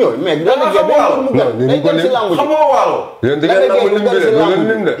ñun ñoo ñëw mais. da nga xamoo waalo xamoo waalo. yéen da ngeen nangu lim bi de du leen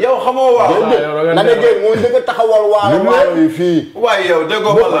lim de. yow xamoo waalo. da nga dégg moo njëkk a taxawal waalo yi fii. waaye yow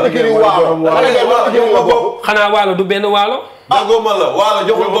déggoo ma la. xanaa waalo du benn waalo. déggoo ma la waalo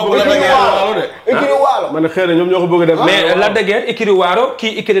joxul bopp la waalo de. écurie waalo. man xëy na ñoom ñoo ko bëgg a def. mais la dëgër écurie waalo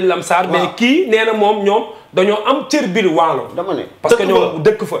kii écurie lamsaar. mais kii nee na moom ñoom dañoo am cër biir waalo. dama ne parce que ñoom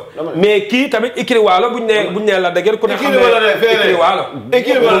dëkk fa. mais kii tamit écurie waalo buñ nee la dëgër ku ne xam ne écurie waalo.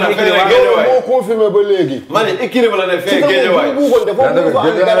 écurie ba la ne fee Géejawaay moo confirmé ba léegi. ma ne écurie ba la ne fee Géejawaay.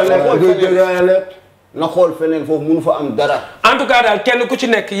 na xool feneen foofu mënu fa am dara. en tout cas daal kenn ku ci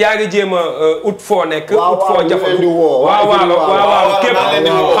nekk yaa ngi jéem a ut foo nekk. waaw ut foo jafandu waaw waaw képp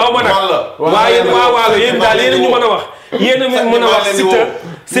xaw ma nag. waaye waaw waalo yéen daal yéen a ñu mën a wax. yéen a mën a wax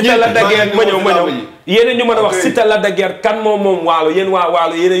Siteu la dageer ma ñëw yéen a ñu mën a wax Siteu la dageer kan moom waalo yéen waa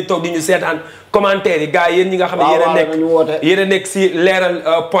waalo yéen ay toog di ñu seetaan commentaire yi gars yi yéen ñi nga xam ne yéen a nekk si leeral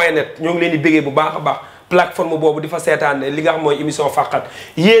point net ñoo ngi leen di bëggee bu baax a baax plateforme boobu di fa seetaan li nga xam mooy émission Faaxat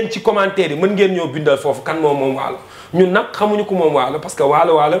yéen ci commentaire yi mën ngeen ñoo bindal foofu kan moom waalo ñun nag xamuñu ko moom waalo parce que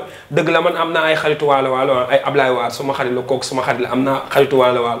waalo dëgg la man am naa ay xaritu waalo ay Ablaye Waar suma xarit la kooku suma xarit la am naa xaritu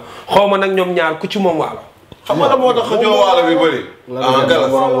waalo xaw ma nag ñoom ñaar ku ci moom waalo. xam nga la moo tax xëjoo waalo bi bëri. Galas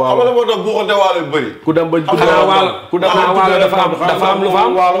xam nga la moo tax buuxante waalo bi bëri. ku dem ba xanaa waalo dafa am lu fa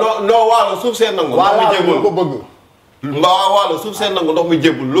am. non waalo suuf seen nangu. ndox mi jébbul ko bëgg. waalo suuf seen nangu ndox mi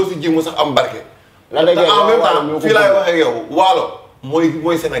jébbul loo si ji mu sax am barke. te en même temps fii laay waxee yow waalo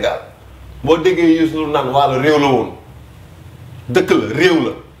mooy Sénégal boo déggee Youssou naan waalo réew la woon dëkk la réew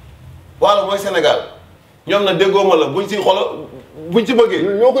la waalo mooy Sénégal ñoom na déggoo ma la buñ si xoolal buñ ci bëggee.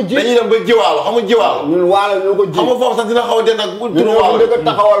 ñoo ko ji dañuy dem ba jiwaalo xam nga jiwaalo. ñun waalo ñoo ko ji xam nga foofu sax dina xaw a jënd ak. ñun ñoo ko njëkk a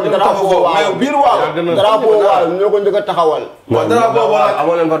taxawal drapeau waalo biir waalo. drapeau waalo ñoo ko njëkk a taxawal. waaw drapeau waalo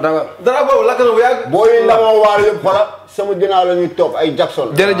amoo leen fa dara. drapeau lakk na bu yàgg. boo yi ndamoo waalo yëpp xoolal sama ginnaaw la ñuy topp ay Jackson.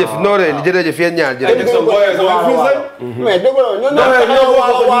 jërëjëf Noreyni jërëjëf yéen ñaar jërëjëf. Jackson booyee sama fils la. mais dégg nga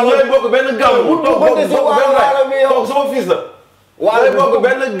ñooy bokk benn gàmmu. toog sama fils la. waalo bokk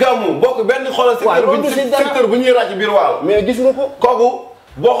benn gàmmu bokk benn xoolal secteur bu ñuy ràcc biir waalo. mais gis nga ko kooku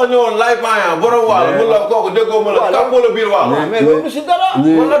boo ko ñëwoon laay paayan borom waalo mun la kooku déggoo ma la kàppoo la biir waalo. mais loolu du si dara.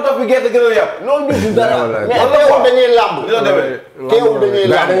 mën na topp gerte gën a yàpp. loolu du si dara. mais teewul dañuy làmb. dina demee. teewul dañuy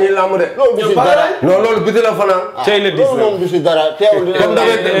làmb. dañuy làmb de. loolu du si dara. non loolu biti la fanaan. cey la dis loolu moom du si dara teewul dina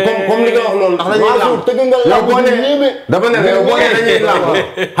comme li nga wax noonu ndax dañuy làmb. tëgg nga làmb yow boo nee dafa ne yow boo nee dañuy làmb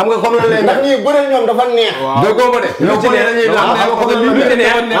xam nga comme la lay ndax ñuy bëre ñoom dafa neex. déggoo ma de yow boo nee dañuy làmb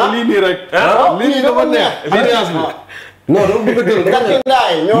lii nii rek. lii dafa neex. non dama bëgg a déglu. Ndaki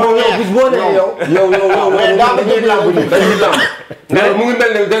Ndaay ñoo neex bis boo nee yow. dañuy làmb dañuy làmb. nga mu ngi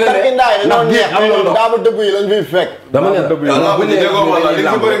mel ni da nga ne Ndaki Ndaay ñoo neex daama dëgg yi lañ fiy fekk. dama ne dëgg yi lamb ji déggoo ma la li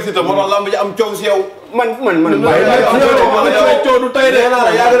ci bëri si te moo tax lamb ji am coow si yow. man. coow du tay de.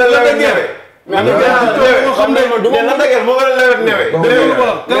 yaa gën a lewet newe. xam ne na dëgër moo gën a lewet newe.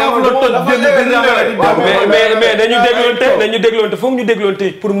 mais dañu dégloonte foog ñu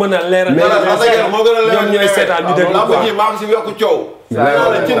dégloonte pour mën a leeral. moo gën a lewet ñoom ñooy seetaan ñu déglu lamb ji maa ngi si yokk coow.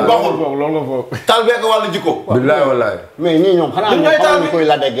 la cin baxul loolu nga foog. taal beek wàllu jikko. billaay wallaay. mais ñii ñoom xanaa ñu xamuñu koy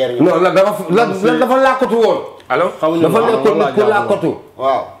la de guerre yi. non dafa làkkatu woon. alors dafa nekkoon nit ku làkkatu.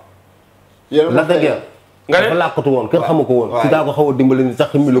 waaw. la de guerre. nga ne dafa làkkatu woon kenn xamu ko woon. si daa ko xaw a dimbali ni sax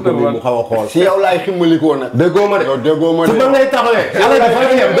ximmili ko nii mu xaw a xool. si yow laay ximmali ko nag. déggoo ma de. yow déggoo ma de. su ma ngay taxawee. ala ji fa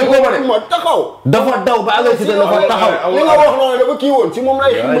la yem déggoo ma de. ma taxaw. dafa daw ba ala si dafa taxaw. li nga wax noonu dafa kii woon si moom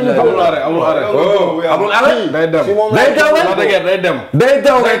laay ximmali ko. amul arrêt amul arrêt. amul arrêt. day dem si moom day daw rek. day dem. day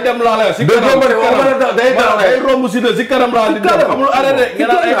daw day rek. dem laa lay si déggoo ma de wax ma la day daw rek. day romb si si kanam laa di dem amul arrêt de.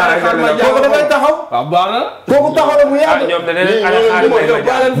 ngeen ay xar ma kooku dafay taxaw. waaw baax na. kooku taxaw la bu yàgg. ñoom da leen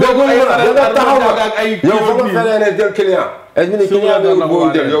déggoo ma da nga taxaw ma yow fa nga fenee ne jël client. est-ce que ni client bi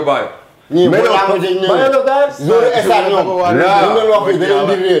boo jël yow bàyyi. ñii bu làmb ji ñëwee zone stade ñoom. waaw ñu doon wax fii da leen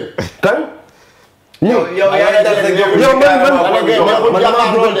di réer. kan. yow man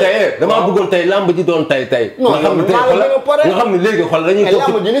damaa bëggoon tey lamb ji doon tey. nga xam ne tey xoolal nga xam ne léegi xoolal dañuy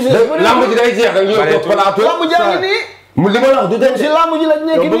toog lamb ji day jeex rek ñu toog Plateau. lamb jaa ngi nii. mu li ma la wax du dem si lamb ji lañ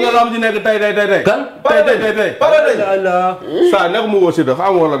nekk yow bëgg nga lamb ji nekk tey. kan tey. saa nekk mu woo Siteu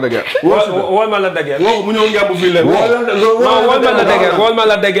xam wala dëgg. wol ma la dëgër. woo mu ñëw ngemb fii leen. wol ma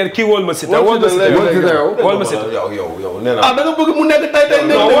la dëgër kii wol ma Siteu. wol ma Siteu yow nee naa. ah da nga bëgg mu nekk tey.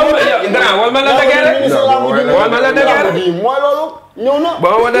 wol ma la dëgër rek. wol ma la dëgër rek. mooy loolu ñëw na.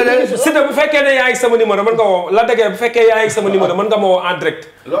 bon wala Siteu bu fekkee ne yaa ngi sama numéro mën nga woo la dëgër bu fekkee yaa ngi sama numéro mën nga ma woo en direct.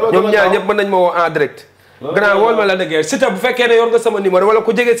 ñoom ñaar ñëpp mën nañ ma woo en direct. grand wol ma la dëgër Siteu bu fekkee ne yor nga sama numéro wala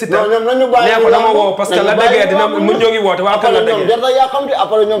ku jege Siteu. nee ko dama woo parce que la dëgër dina mu ñoo ngi woote waa kan la dëgër.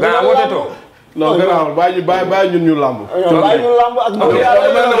 grand woote too. non gannaaw bàyyi ñun ñu lamb.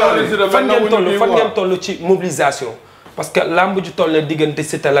 fan ngeen toll ci mobilisation. parce que lamb ji toll na diggante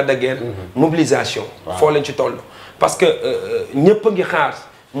Siteu la dëgër mobilisation. foo lañ ci toll. parce que ñëpp a ngi xaar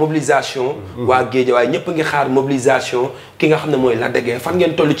mobilisation. waa Guédiawaye ñëpp a ngi xaar mobilisation ki nga xam ne mooy Lac de Guiers fan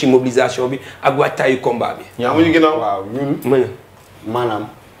ngeen toll ci mobilisation bi ak waajtaayu combat bi. ñaamuñu ginnaaw waaw ñun. maanaam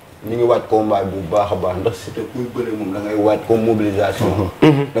ñu ngi waaj combat bi bu baax a baax ndax Siteu kuy bëre moom da ngay waaj comme mobilisation.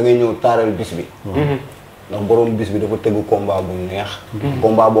 da ngay ñëw taaral bis bi. ndax borom bis bi dafa tëgg combat bu neex.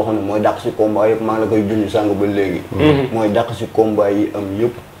 combat boo xam ne mooy dàq si combat yëpp maa ngi la koy junj sàng ba léegi. mooy dàq si combat yi am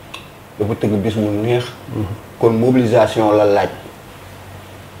yëpp dafa tëgg bis bu neex. kon mobilisation la laaj.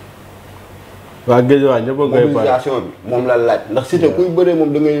 waa Guédiawaye ñëpp a ngay mobilisation bi moom la laaj ndax Siteu kuy bëree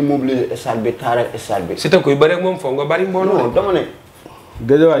moom da ngay mobiliser stade bi taaral stade bi. Siteu kuy bëree moom foog nga bari mbooloo. non dama ne.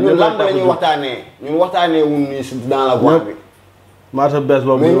 Guédiawaye ñun lamb la ñuy waxtaanee ñun waxtaanee wuñ nii dans la voie bi. marché bees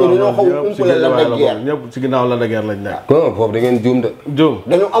boobu mais ñun dañoo xaw a umpale Lac de Guiers ñëpp ci ginnaaw Lac de Guiers lañ nekk. kon foofu da ngeen juum de.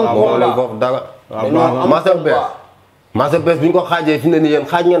 dañu am combat foofu dara. dañoo am combat marché bees bi ñu ko xaajee fi ne nii yéen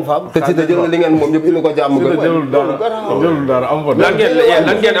xaaj ngeen fa am. te Siteu jël na li ngeen moom ñëpp indi ko jàmm gën. jëlul dara am fa lan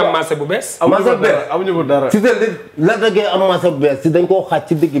ngeen am marché bu bees. marché bees amuñu fa dara. Siteu Lac de Guiers am marché bu bees si dañ koo xaaj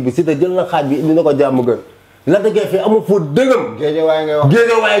ci digg bi Siteu jël na xaaj bi indi na ko jàmm gën. Lac de Guiers fii amul foo dëgëm. Guédiawaye ngay wax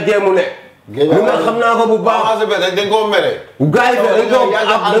Guédiawaye gee mu ne. lu nga xam naa ko bu baax. marché bees dañ koo mere. gars yi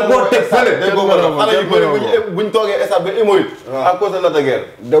dañ koo teg fële. dañ koo mere xale yu bëri buñ toogee stade ba émoyit à cause de Lac de Guiers.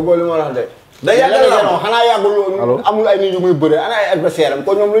 déggoo li ma wax de. day yàggal la xanaa yàggul loolu. amul ay nit yu muy bëre ana ay adversaire am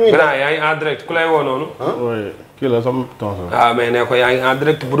kon ñoom lu ñuy. grand yaa ngi en direct ku lay woo noonu. oui kii la sama tonton. ah mais ne ko yaa ngi en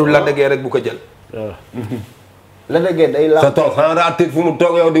direct bu dul Lac de Guiers rek bu ko jël. Lac de Guiers day lamb. sa toog xanaa daa tiit fu mu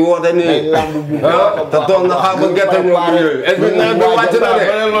toog yow di woote nii. day lamb bu te toog na xaar ba gerte ñëw bu yooyu. est-ce que nawet bi wàcc na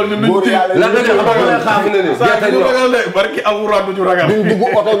de. Lac de Guiers xam nga xaar ne nii gerte ñëw. barki alxuraan du ñu ragal. duñ dugg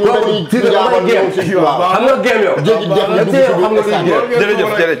oto ñu dañuy jaabal ñëw si waaw. xam nga géem yow. xam nga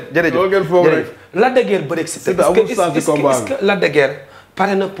jërëjëf Lac de Guiers bëre ak Siteu. est-ce que Lac de Guiers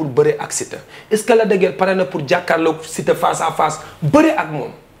pare na pour bëre ak Siteu est-ce que Lac de Guiers pare na pour jàkkaarloog Siteu face à face bëre ak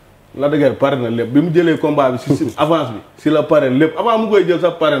moom. Lac de Guiers pare na lépp bi mu jëlee combat bi si avance bi si la pare lépp avant mu koy jël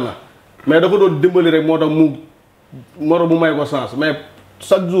sax pare na mais dafa doon dimbali rek moo tax mu may ko chance mais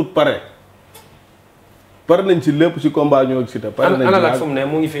chaque jour pare nañ ci lépp si combat ñoo ak Siteu. pare nañ ci ana Lac fu mu ne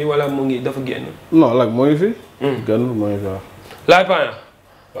mu ngi fii wala mu ngi dafa génn. non Lac moo ngi fi. gënul moo ngi fi waaw. laay Paa.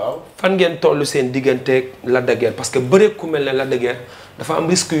 waaw fan ngeen toll seen digganteeg Lac de Guiers parce que bëre ku mel ne Lac de Guiers dafa am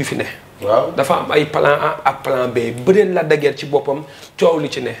risque yu fi ne. waaw dafa am ay plan A ak plan B bëreen Lac de Guiers ci boppam coow li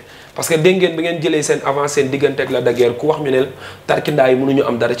ci ne. parce que dégg ngeen bi ngeen jëlee seen avance seen digganteeg Lac de Guiers ku wax ñu ne tarkindaa yi mënuñu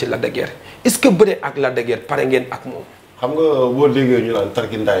am dara ci Lac de Guiers est-ce que bëre ak Lac de Guiers pare ngeen ak moom. xam nga boo déggee ñu naan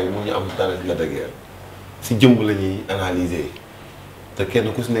tarkindaa yi mënuñu am dara ci Lac de Guiers si jëmb la ñuy analyser te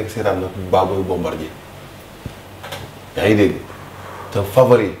kenn ku si nekk seetaan na Baboy Bombardier yaa ngi dégg te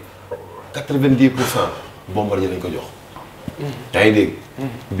favori 90% Bombardier lañ ko jox. yaa ngi dégg.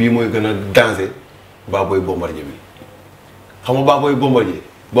 bii mooy gën a danger Baboy Bombardier bi xam nga Baboy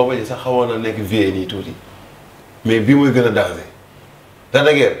Bombardier sax xawoon na nekk vie nii tuuti mais bii mooy gën a danger Lac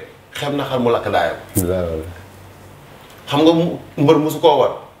de Guiers xem na xar mu lakk daayam. xam nga mbër mosu koo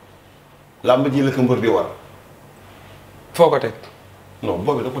war làmb ji la ko mbër di war. foo ko teg. non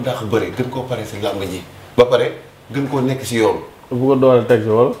boobu da ko dàq bëre gën koo pare si làmb ji ba pare gën koo nekk si yoon. ëpp ko doole teg si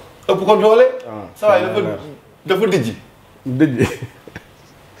wala. ëpp ko doole. saa waay dafa dijji.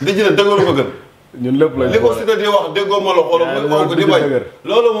 dijji na dëggalu ko gën. ñun lépp lañ li ko Siteu di wax déggoo ma la xoolal muy xool ko di bañ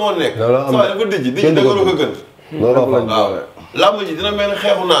loolu moo nekk. saa waay dafa dijji dëggalu ko gën. waaw làmb ji dina mel ni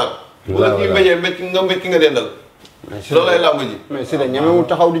xeexu naar. wala kii mbéjee mbéj ki nga dendal. loolu lay làmb ji. mais Siteu ñemewul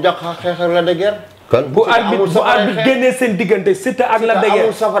taxaw di jàq xeex ak Lac de Guiers. kan bu arbitre génnee seen diggante Siteu ak Lac de Guiers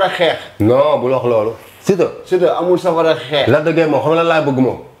amul safara xeex. non bul wax loolu. Siteu amul safara xeex. Lac de Guiers moom xam la laay bëgg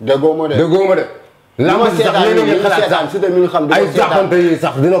moom. déggoo ma de. lamb si sax yéen a ngi xalaat sax Siteu mi ñu xam ay jàppante yi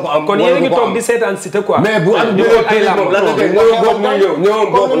sax dina ko am. kon yéen a ngi toog di seetaan Siteu quoi. mais bu am ay lamb Lac de Guiers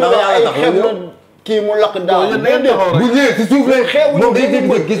ñëwoon boobu muy ñëw ndax yàlla tax kii mu lakk daaw. bu ñëwee si suuf lay xew. moom day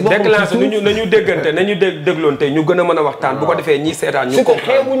gis boppam déclenché nañu déggante nañu dégloonte ñu gën a mën a waxtaan bu ko defee ñi seetaan ñu ko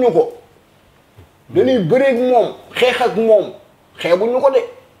xeebuñu ko dañuy bëreeg moom xeex ak moom xeebuñu ko de.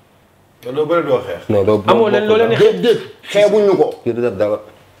 te doo bëri doo xeex. non doo amoo leen loo leen déedéet xeebuñu ko. kii du def dara.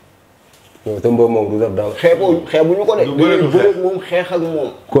 yow te mboobu moom du def dara. xeebuñu ko de. dañuy bëreeg moom xeex ak moom.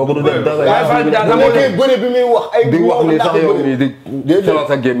 kooku du def dara. waaye Fall bi daal amoo leen bëre bi muy wax. ay di wax ni sax yow mii di solo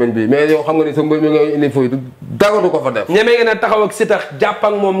sa gémmiñ bi mais yow xam nga ni sa mbéy mi ngay indi fooy dara du ko fa def. ñeme ngeen a taxaw ak Siteu jàpp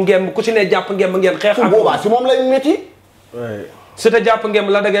ak moom ngemb ku ci ne jàpp ngemb ngeen xeex ak. boobaa si moom lay métti. Siteu jàpp ngemb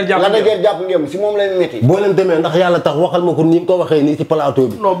la dëgër jàpp ngemb si moom lay métti. boo leen demee ndax yàlla tax waxal ma ko ni nga ko waxee nii ci plateau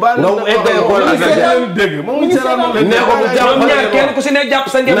bi. non baax nga eggale ko la dégg moom nee ko mu jàpp ñaar kenn ku si ne jàpp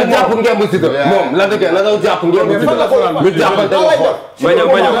sa ngemb. na jàpp ngemb Siteu moom la dëgg na nga jàpp ngemb Siteu ñu jàppante ko xool.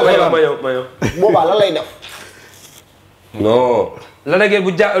 ma ñëw. boobaa lan lay def. non. la dëgër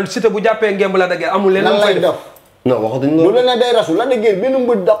bu Siteu bu jàppee ngemb la dëgër amul leen. lan lay def. non waxatuñ lu loolu. la ne day rasu la dëgër benn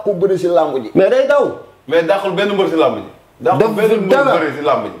mbër dàq ko bëri si làmb ji. mais day daw. mais dàqul benn mbër si làmb ji. dàqul benn mbër bëri si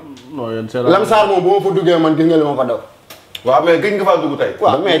làmb ji. non yéen seen Lamsaar moom bu ma fa duggee man gis nga li ma fa def. waaw mais gëj nga faa dugg tey.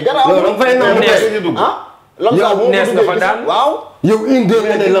 waaw mais gannaaw loolu da nga fay nangu tey. ah Lamsaar bu ma fa duggee gis waaw. yow une deux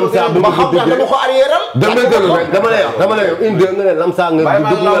nga ne Lamsaar ba xam tax dama ko arriéral. dama lay yow une deux nga ne Lamsaar nga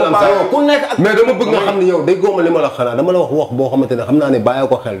dugg nga Lamsaar ku nekk ak mais dama bëgg nga xam ne yow day góoma li ma la xanaa dama la wax boo xamante ne xam naa ne bàyyi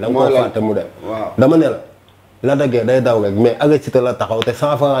ko xel da nga koo fàtte mu dem dama ne la daggee day daw rek mais aga Siteu la taxaw te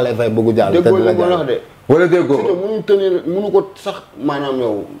 100 francs lay fay bëggu jàll te dina jàll wala déggoo mënu tenir mënu ko sax maanaam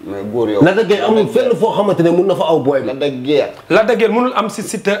yow mais góor yow la daggee amul fenn foo xamante ne mun na fa aw booy la daggee la dëgër mënul am si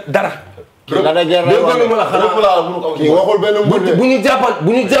Siteu dara. la daggee ma la xanaa waxul benn mbër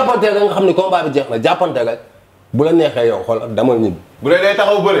bu ñu jàppantee rek nga xam ne combat bi jeex na jàppante rek bu la neexee yow xool damal ñibbi bu dee day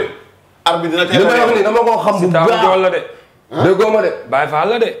taxaw bëre. arbitre dina teel li may wax ni dama koo xam bu Siteu baax la de. déggoo ma de Baye Fall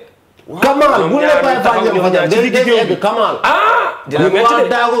la de. Kamal bu la Baye Fall ñëw fa day egg Kamal dina métti de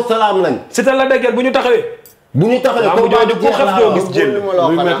Daaru Salaam lañ Siteu la dëgër bu ñu taxawee. bu ñu taxawee waaw combat bi ku xef doo gis jël.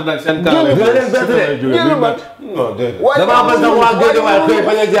 luy métti nag seen kanam dina leen bett de non déedéet. damaa bëgg sax waa Guédiawaye xëy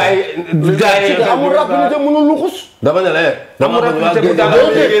bañ a jaay amul rapidité mënul luxus dama ne la amul rapidité bu da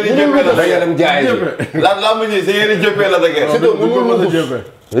nga dem jaay la mu ñi sa yéen jëppee la dëgër.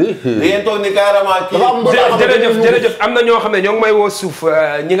 ngeen toog ni carrément kii. jërëjëf am na ñoo xam ne ñoo ngi may woo suuf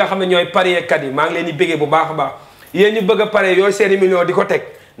ñi nga xam ne ñooy parikat yi maa ngi leen di béggee bu baax a baax yéen ñu bëgg a pare yooyu seeni millions di ko teg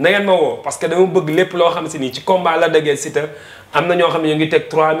na ngeen ma woo parce que dama bëgg lépp loo xam si nii ci combat la dëggee Siteu am na ñoo xam ne ñu ngi teg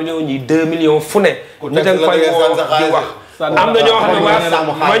 3 millions ñi 2 millions fu ne ñu teg fay woo di wax am na ñoo xam ne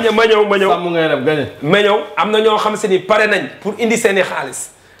waa ma ñëw am na ñoo xam si ni pare nañ pour indi seen i xaalis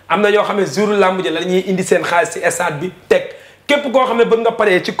am na ñoo xam ne jour làmb ji la ñuy indi seen xaalis ci stade bi teg képp koo xam ne bëgg nga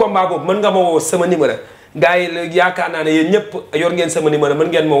paree ci combat boobu mën nga ma woo sama numéro gars yi yaakaar naa ne yéen ñëpp yor ngeen sama numéro mën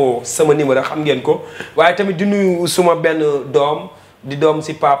ngeen ma woo sama numéro xam ngeen ko waaye tamit di nuyu suma benn doom di doom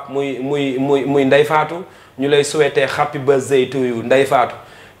si Pape muy Ndeye Fatou ñu lay souhaiter happy birthday to you Ndeye Fatou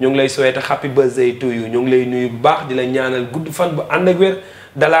ñu ngi lay souhaiter happy birthday to you ñu ngi lay nuyu bu baax di la ñaanal gudd fan bu ànd ak wér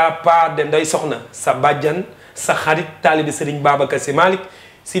de la part de Ndeye Soxna sa bàjjan sa xarit taalibi Serigne Babacar Sy Malick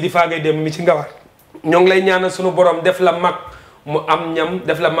Sidi Fagay dem mi ci Ngawar ñoo ngi lay ñaanal sunu borom def la mag mu am ñam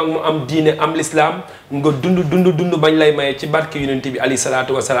def la mag mu am diine am lislaam nga dund bañ lay maye ci barke yonent bi alayhi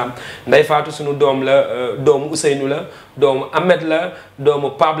salaatu wasalaam Ndeye Fatou sunu doom la doomu Ousseynou la doomu Ahmed la doomu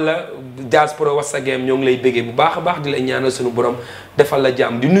Pab la diaspora Wassagem ñoo ngi lay béggee bu baax a baax di lay ñaanal sunu borom defal la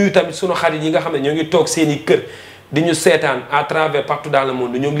jàmm di nuyu tamit sunu xarit yi nga xam ne ñoo ngi toog seen i kër di ñu seetaan à travers partout dans le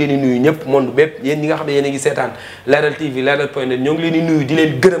monde ñoo ngi leen di nuyu ñëpp monde bépp yéen ñi nga xam ne yéen a ngi seetaan Leral TV Leral.net ñoo ngi leen di nuyu di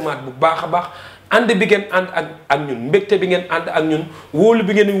leen gërëmaat bu baax a baax ànd bi ngeen ànd ak ñun mbégte bi ngeen ànd ak ñun wóolu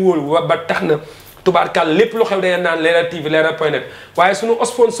bi ngeen di wóolu ba tax na tubaarkàlla lépp lu xew da ngeen naan Leral TV Leral.net waaye suñu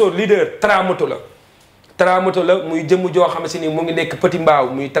sponsor leader Tramoto la muy jëmm joo xam si ni mu ngi nekk Petit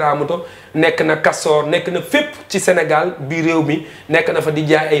Mbaaw muy Tramoto nekk na Castor nekk na fépp ci Sénégal bi réew mi nekk na fa di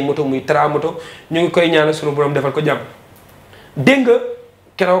jaay ay moto muy Tramoto ñu ngi koy ñaanal suñu borom defal ko jàmm dégg nga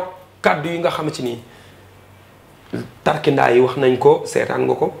keroog kàddu yi nga xam si ni tarkindaa yi wax nañ ko seetaan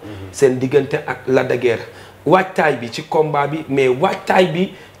nga ko seen diggante ak Lac de Guiers waajtaay bi ci combat bi mais waajtaay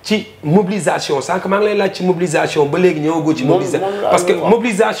bi ci mobilisation sànq maa ngi lay laaj ci mobilisation ba léegi ñëwagoo ci mobilisation parce que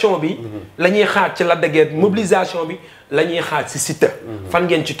mobilisation bi la ñuy xaar ci Lac de Guiers mobilisation bi la ñuy xaar ci Siteu fan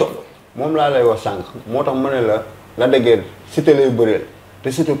ngeen ci toll moom laa lay wax sànq moo tax ma ne la Lac de Guiers Siteu lay bëreel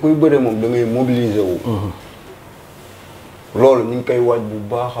te Siteu kuy bëree moom da ngay mobiliser wu loolu ñu ngi koy waaj bu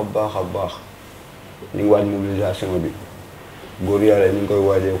baax a baax ñu ngi waaj mobilisation bi góor yàlla ñu ngi koy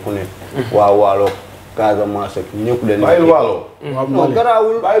waajee fu ne waa Waalo Casamance ak ñëpp dañuy. bàyyil waalo. non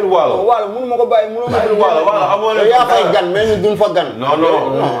garaawul. bàyyil waalo waalo mënu ma ko bàyyi mënu ma bàyyil waalo amoo leen yaa fay gan mais ñu duñ fa gan. non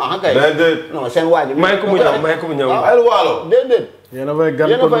ah kay. déedéet. non seen waa ji. may ko mu ñëw bàyyil waalo. déedéet. yéen a fay gan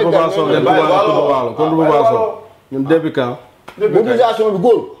kon du Papa Sow ngeen waalo kon du Papa Sow ñun depuis quand. mobilisation bi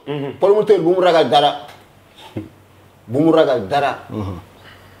góor. promoteur bu mu ragal dara. bu mu ragal dara.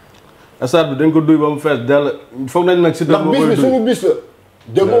 stade bi dañ ko duy ba mu fees dell foog nañ nag si dëkk ndax bis bi suñu bis la.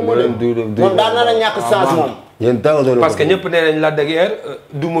 déggoo ma de moom daan na la ñàkk chance moom. yéen dara parce que ñëpp nee nañ Lac de Guiers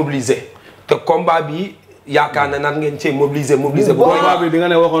du mobiliser te combat bi yaakaar na nan ngeen cee mobiliser bu combat bi di nga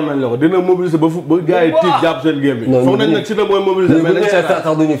ne waxoon nañ la ko dina mobiliser ba gars yi tiit jàpp seen game bi. foog nañ nag si la mooy mobiliser mais dañ sax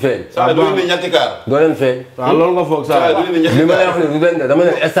duñu feeñ. saa du indi ñetti kaar. doo leen feeñ. waaw loolu nga foog saa li ma lay wax ne du leen dama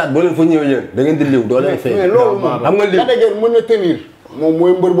ne stade boo leen fa ñëwee yéen da ngeen di liw doo leen feeñ. mais loolu moom xam nga liw Lac de Guiers mën na tenir. moom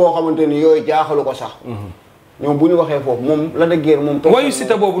mooy mbër boo xamante ni yooyu jaaxalu ko sax. ñoom bu ñu waxee foofu moom Lac de Guiers moom. wayu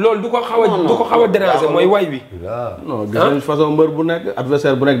Siteu boobu loolu du ko xaw a déranger mooy way bi. non gis nañ façon mbër bu nekk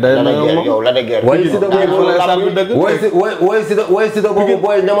adversaire bu nekk day na moom yow Lac de Guiers. wayu Siteu boobu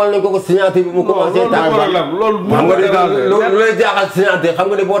booy ñamal nañ ko signature bi mu commencé tàng loolu xam nga lu lay jaaxal signature xam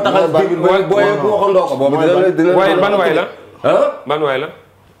nga ne boo taxal bi booy bu waxandoo ko boobu dina waaye ban way la ban way la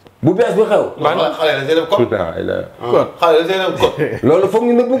bu bees bi xew ban xale la see def code. xale la see def code. loolu foog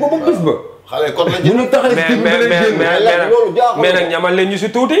ñu nëbbu ko ba bis ba xale code la bu ñu taxee si bi lay génn mais nag ñamal leen ñu si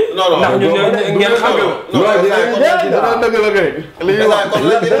tuuti. non ndax ñun ngeen xam. dana dëgg la kay li ñuy wax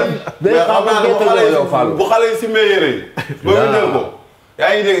mais xam naa ne bu xale yi simee yére yi. ba mu jël ko.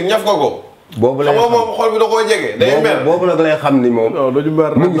 yaa ngi dégg ñaf ko. boobu lay xam nga moom xol bi da koo jege. day mer boobu nag lay xam ni moom. non du ñu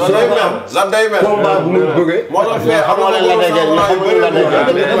mer mu ngi non day mer lan day mer. combat bu muy bëggee. moo tax fee xam nga Lac de Guiers ñu xamul Lac de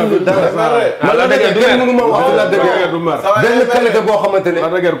Guiers. man Lac de Guiers kenn mënu ma wax ci Lac de Guiers benn qualité boo xamante ne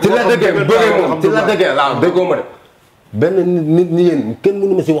ci Lac de Guiers bëggee moom ci Lac de Guiers laa déggoo ma de benn nit ñi yéen kenn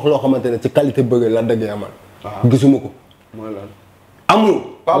mënu ma si wax loo xamante ne ci qualité bëggee Lac de Guiers man gisuma ko amul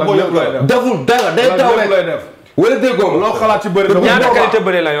deful dara day taw rek wala déggoo ma loo xalaat ci bëri ñaata qualité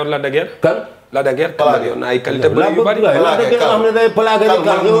bëri la yor Lac de Guiers kan Lac de Guiers yor na ay qualité bëri yu bari Lac de Guiers nga xam ne day plaqué ni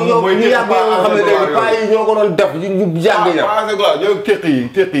kan yow ñu yàgg nga xam ne léegi paa yi ñoo ko doon def ñu yàgg ña ñoo téq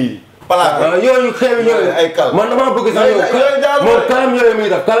yi yooyu xew yooyu ay kal man damaa bëgg sax yow moom kalam yooyu muy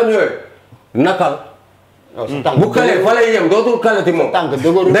def kalam yooyu nakal bu kalee fa lay yem dootul kalati moom tànk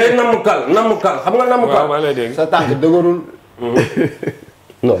dëgërul day namm kal xam nga namm kal sa tànk dëgërul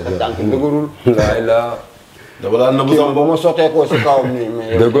non sa tànk dëgërul laay la dama laa nëbb sama ba ma sotteekoo si kawam nii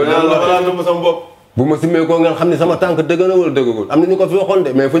mais dëggoo dama laa nëbb sama bopp bu ma simee koo ngeen xam ne sama tànk dëgg na wala dëggagul am na ñu ko fi waxoon de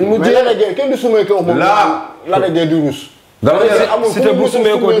mais fa ñu mujj mais Lac de Guiers kenn du sumee ko moom Lac de Guiers di ruus dama ne Siteu bu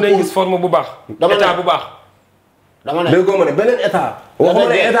sumee ko dinañ gis forme bu baax état bu baax dama ne déggoo ma ne beneen état waxuma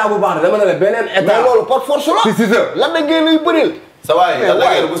ne état bu baax dama ne la beneen état mais loolu par force la si Siteu Lac de Guiers lay bëril sa waay Lac de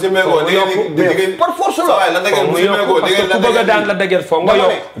Guiers bu simee ko di ngeen par force sa la waay Lac de Guiers bu simee ko di ngeen ku bëgg a daan Lac de Guiers foog nga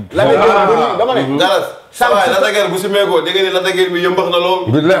yokk Lac de Guiers bëri dama ne galas sa waay Lac de Guiers bu simee ko di ngeen Lac de Guiers bi yëmbax na lool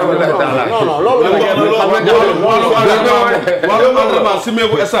billahi wallahi taala non non loolu wàllu entraînement simee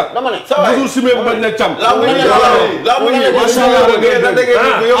bu esat dama ne sa waay musul simee bu bañ ne cam laa mu ñi macha Allah Lac de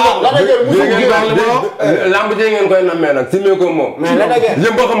Guiers bi yëmbax Lac de Guiers musul génn lamb ji ngeen koy nammee nag simee ko moom mais Lac de Guiers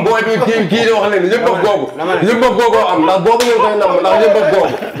yëmba xam booy bi kii di wax leen yëmba googu yëmba googu am ndax boobu ngeen koy namm ndax yëmba googu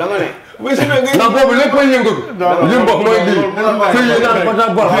dama ne bu simee nga ndax boobu lépp ay yëngatu yëmba mooy lii fii yi naan pata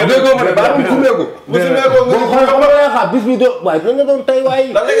bor déggoo ma ne ba mu simee ko bu simee ko boo xam nga lay xaar bis bi doo waaye dina nga doon tey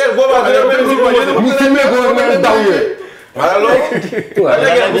waaye Lac de Guiers boobaa dina mel ni mu simee ko ngeen daw yee voilà loolu Lac de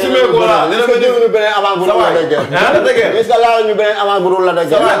Guiers bu simee ko voilà dina mel ni beneen avant bu dul Lac de Guiers Lac de Guiers est-ce que laal ñu beneen avant bu dul Lac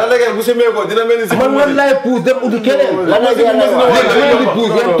de sa waay Guiers Lac de Guiers bu simee ko dina mel ni si man man laay pousse dem uti keneen Lac de Guiers yéen di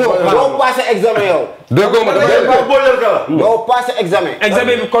pousse ngeen toog doo passé examen yow déggoo ma Pas boo yor kala doo passé examen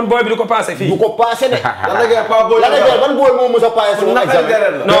examen bi kon booy bi du ko passé fii du ko passé de Lac de Guiers pas boo yor Lac de Guiers kala ban booy moo mës a passé sama naqari examen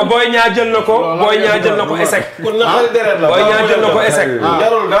deret la non booy ñaa jël na ko booy ñaa jël na ko échec kon naqari deret la booy ñaa jël na ko échec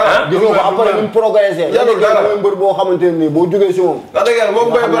jarul dara gis nga ko après ni mu progressé Lac de Guiers mooy mbër boo xamante ne nii boo jógee si moom Lac de Guiers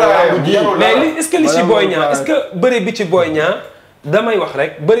moom koy baraay jarul mais dara li est-ce que li ci booy ñaa est-ce que bëri bi ci booy ñaa damay wax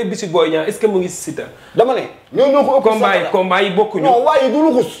rek bëri bi ci booy ñaa est-ce que mu ngi si Siteu dama ne ñoo ko ëpp combat yi bokkuñu non waaye du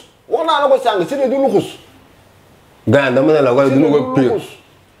luxus wax naa la ko sàng Siteu du luxus gars dama ne la waaye du nu ko pire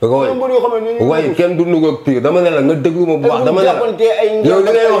da ko waaye kenn du nu ko pire dama ne la nga déglu ma bu baax dama ne la yow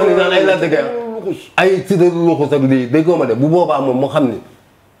li ngay wax ni naan ay Lac de Guiers ay Siteu du luxus ak lii déggoo ma de bu boobaa moom mu xam ni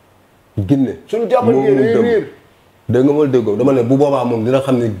ginne suñu jàppante ne riir dégg nga ma déggoo dama ne bu boobaa moom dina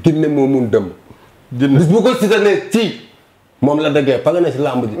xam ne ginne moo mun dem bis bu ko Siteu ne ci moom Lac de Guiers pa nga ne si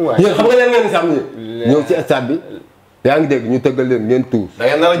làmb ji yéen xam nga leen ngeen si am ñi ñëw si stade bi yaa ngi dégg ñu tëggal leen ngeen tuus da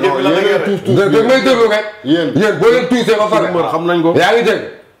ngeen nar a jëppi Lac de Guiers may déglu rek yéen boo leen tuusee ba pare xam nañ ko yaa ngi dégg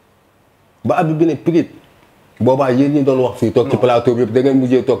ba at bi ne pigit boobaa yéen ñi doon wax fii toog ci plateau bi yëpp da ngeen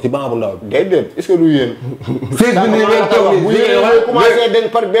mujjee toog ci banc bu ndaw bi. déedéet est-ce que du yéen. siis bi nii ngeen toog nii bu yéen commencé dañ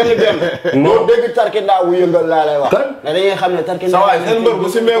par benn. non dégg tarkindaa wu yëngal laa lay wax. da ngay xam ne tarkindaa. sa waay seen mbër bu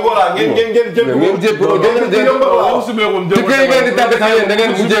simeekoo laa ngeen jël ko. ngeen jël ko ci kër yi ngeen di tàgg sax yéen da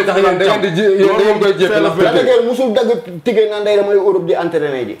ngeen mujjee sax yéen da ngeen di yéen da ngeen koy jéem. la dëgg musul dagg tigee naan day damay Europe di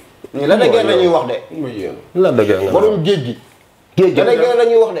entraîné ji. nii la dëgg la ñuy wax de. la dëgg nga borom géej gi. géej gi la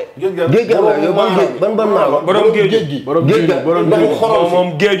ñuy wax de. géej gi ban maa la. borom géej gi moom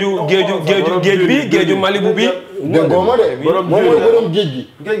géej bi géeju Malibu bi. déggoo ma de. moom mooy borom géej gi.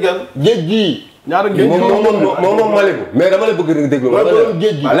 géej gi. ñaara géej gi moom Malibu. mais dama la bëgg rek déglu ma. borom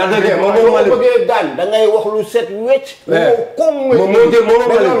géej gi. la dëgg moom Malibu. boo bëggee daan da ngay wax lu set wecc. moom Malibu.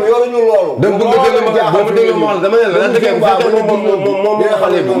 yoruñu loolu. dem bëgg déglu ma boo ma déglu ma dama ne la dëgg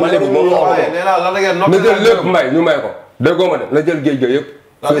moom Malibu moom na jël lépp may ñu may ko. déggoo ma de na jël géej ga yëpp.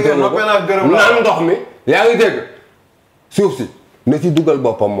 naan ndox mi yaa ngi dégg suuf si na ci dugal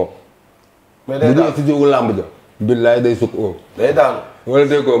boppam moom. mais bu dee si dugg làmb ja. billaay day sukk oo. day daanu. wala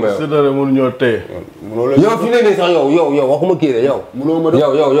déggoo ma yow. Siteu mënu ñoo téye. yow fi ne nii sax yow waxuma kii de yow.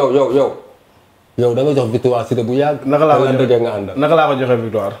 yow da nga jox victoire Siteu bu yàgg. naka laa ko joxe nga àndal. naka laa ko joxe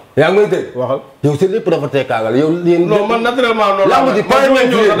victoire. yaa ngi may dégg. waxal yow si lépp dafa teekaagal yow. non man naturellement noonu. lamb ji pas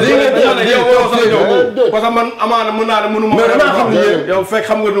parce que man amaana mën naa ne mënu ma. mais damaa xam ne yow fekk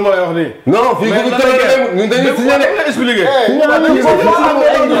xam nga du ma lay wax nii. non fii ku ñu dañuy signé expliqué.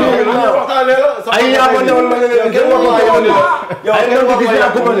 ay yaa ma ne woon ma ne leen kenn waxu ko woon ni la. ay man ko gis naa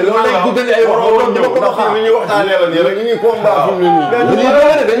ko ma ne loolu lay guddali ay wax loolu dama ko xam. ñu waxtaanee la nii rek ñu ngi combat fi mu ne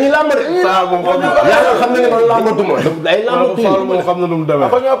nii. dañuy lamb de. yaa xam ne man lambatuma. ay lambatuma moom xam na nu mu demee.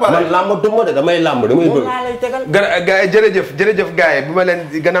 man lambatuma de damay lamb damay bëgg. gaa jërëjëf gars yi bi ma leen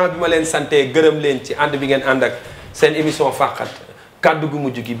gannaaw bi ma leen santee gërëm leen ci ànd bi ngeen ànd ak seen émission Faaxat kàddu gu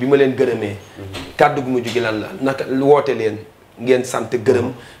mujj gi bi ma leen gërëmee kàddu gu mujj gi lan la naka woote leen ngeen sant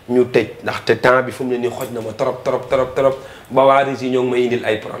gërëm ñu tëj ndaxte temps bi fu mu ne nii xoj na ma trop ba waa Régis ñoo ngi may indil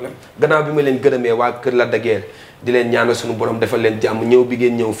ay problème gannaaw bi ma leen gërëmee waa Kër Lac de Guiers di leen ñaanal suñu borom defal leen jàmm ñëw bi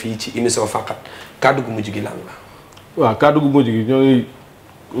ngeen ñëw fii ci émission Faaxat kàddu gu mujj gi lan la. waaw kàddu gu mujj gi ñoo ngi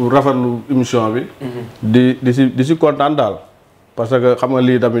rafetlu émission bi. di si kontaan daal. parce que xam nga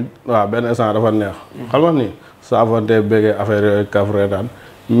lii tamit waaw benn instant dafa neex. xam nga ni saafante béggee affaire yooyu kafre daan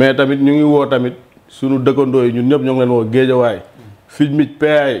mais tamit ñu ngi woo tamit suñu dëkkandoo yi ñun ñëpp ñoo ngi leen woo Géejawaay Fidmich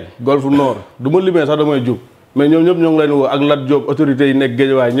PAI Golf Nord du ma limee sax damay jub mais ñoom ñëpp ñoo ngi leen woo ak Lat Diop autorités yi nekk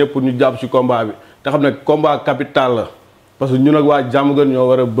Géejawaay ñëpp ñu jàpp ci combat bi te xam ne combat capital la parce que ñun ak waa Diamaguène ñoo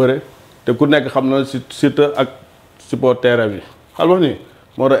war a bëre te ku nekk xam na Siteu ak supporter bi xam nga ni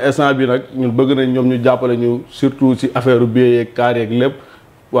moo tax instant bi nag ñun bëgg nañ ñoom ñu jàppale ñu surtout ci affaire billet yeeg kaar yeeg lépp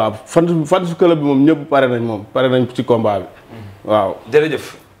waaw fan su club bi moom ñëpp pare nañ ci combat bi waaw.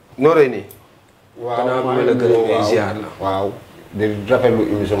 jërëjëf nooree nii. waaw maa ngi la gërëm ziar la. waaw di rafetlu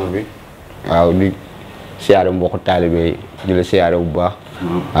émission bi. waaw di siyaare mbokku taalibe yi di la siyaare bu baax.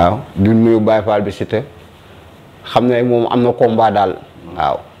 waaw di nuyu Baye Fall bi Siteu xam ne moom am na combat daal.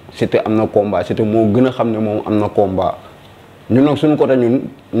 waaw Siteu am na combat Siteu moo gën a xam ne moom am na combat. ñun nag suñu côté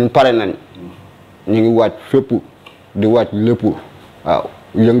ñun pare nañ ñu ngi wàcc fépp di wàcc lépp waaw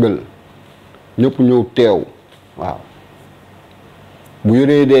yëngal ñëpp ñëw teew waaw bu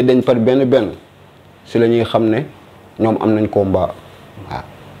yëree dee dañ par benn si la ñuy xam ne ñoom am nañ combat waaw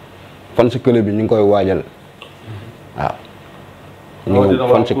fan si club bi ñu ngi koy waajal waaw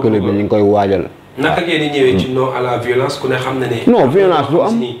fan si club bi ñu ngi koy waajal. naka ngeen di ñëwee ci non à la violence ku ne xam na ne. non violence du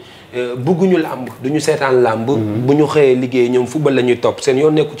am. bugguñu làmb duñu seetaan làmb bu ñu xëyee liggéey ñoom football la ñuy topp seen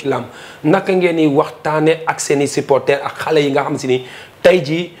yoon nekku ci làmb naka ngeen di waxtaane ak seen i supporters ak xale yi nga xam si ni tey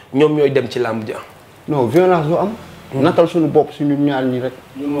jii ñoom ñooy dem ci làmb ja non violence du am natal suñu bopp si ñun ñaar ñi rek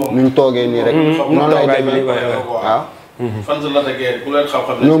nuñ toogee nii rek noonu lay demee waaw fan la de guerre ku leen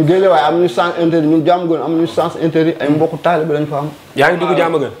xam-xam ñoom Guédiawaye am ñu sens interdit ñun Diamaguène am ñu sens interdit ay mbokku taalibe lañ fa am. yaa ngi dugg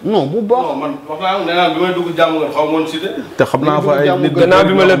Diamaguène. non bu baax. non man wax naa nee naa bi may dugg Diamaguène xaw ma woon Siteu. te xam naa fa ay nit gannaaw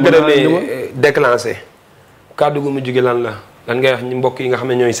bi ma la gërëmee déclenché kàddu gu mujj gi lan la lan ngay wax ñu mbokk yi nga xam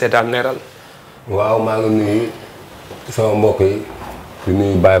ne ñooy seetaan leeral. waaw maa ngi nuyu sama mbokk yi di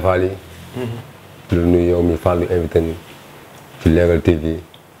nuyu Baye Fall yi. di nuyu yow mi Fall bi invité ni ci Leral TV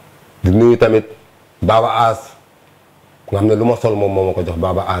di nuyu tamit Baba As. nga xam ne lu ma sol moom moo ma ko jox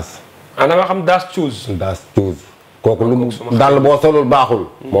Baba As. ana nga xam daas choose. daas choose. kooku lu mu dàll boo solul baaxul.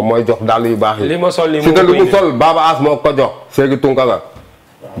 moom mooy jox dàll yu baax yi. li ma sol nii si lu mu sol Baba As moo ko jox. Seegi Tunkara.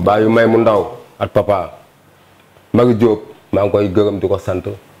 bàyyi may mu ndaw ak papa. Magi Diop maa ngi koy gërëm di ko sant.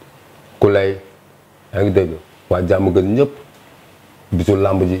 ku lay yaa ngi dégg waa jàmm gën ñëpp. bisu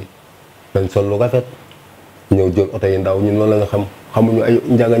làmb ji dañ sol lu rafet. ñëw jël oto yi ndaw ñun loolu la nga xam xamuñu ay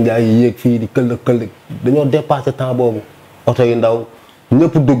njaga njaay yi yéeg fii di këll dañoo dépassé temps boobu oto yi ndaw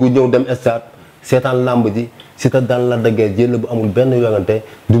ñëpp dugg ñëw dem stade seetaan làmb ji Siteu daan la dëggee jël bu amul benn werante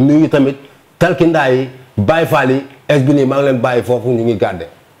du nuyu tamit talkindaa yi Baye Fall yi es bi nii maa ngi leen bàyyi foofu ñu ngi gàdde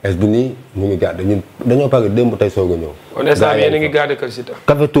es bi nii ñu ngi gàdde ñun dañoo pare démb tey soog a ñëw. on instant yéen a ngi gàdde kër Siteu.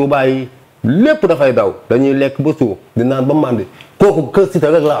 café Touba yi lépp dafay daw dañuy lekk ba suur di naan ba màndi kooku kër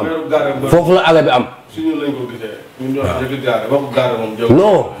Siteu rek la am foofu la arrêt bi am. si ñun lañ ko gisee ñun ñoo xam ne gaare waxu gaare moom.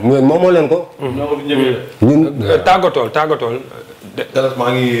 non moom leen ko. ñun tàggatool. Galas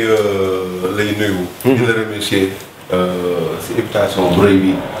maa ngi lay nuyu. di la remercier si invitation bu rëy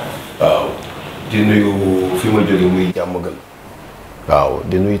bi waaw di nuyu fi ma jóge muy jàmm gën waaw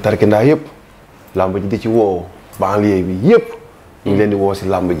di nuyu tarkindaa yëpp làmb ji di ci woo banlieue bi yëpp ñu ngi leen di woo si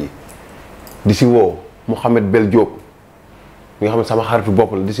làmb ji di si woo Mouhamed Bel Diop mi nga xam ne sama xaritu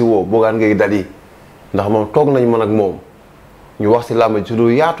bopp la di si woo Bogaan ngay dal yi ndax moom toog nañu man ak moom ñu wax si làmb ji su lu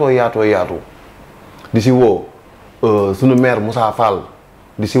yaatu di si woo sunu maire Moussa Fall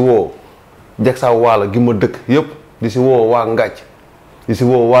di si woo Jeksa Waala gi ma dëkk yëpp di si woo waa Ngàcc di si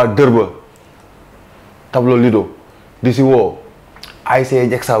woo waa Dërba tableau lido di si woo ASC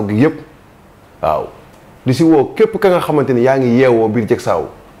Jeksaaw gi yëpp waaw di si woo képp ka nga xamante ni yaa ngi yeewoo biir Jeksaaw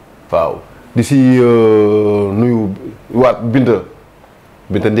waaw di si nuyu waat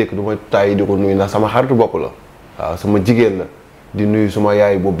Binta ndékk du ma tàyyi di ko nuyu ndax sama xaritu bopp la waaw sama jigéen la di nuyu suma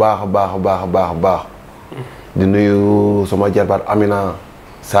yaay bu baax a baax di nuyu sama jarbaat Amina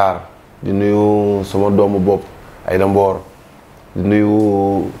Sarr di nuyu sama doomu bopp Ayda Mboor di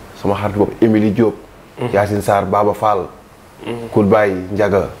nuyu sama xaritu bopp Émilie Diop Yacine Sarr Baba Fall Koul Baye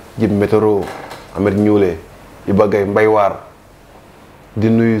Ndiaga Jib Météro Ahmed Ñuule Iba Gaye Mbaywaar di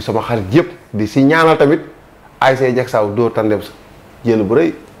nuyu sama xarit yëpp di si ñaanal tamit ASC Jeksaaw dóor tandem jël bu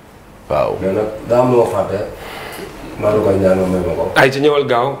rëy waaw. mais nag daa am lu ma fàtte maa ngi koy ñaanal may ma ko. ay ci ñëwal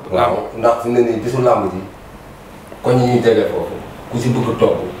gaaw. waaw ndax fi mu ne nii bisu làmb ji koñ yi ñuy jege foofu ku si bëgg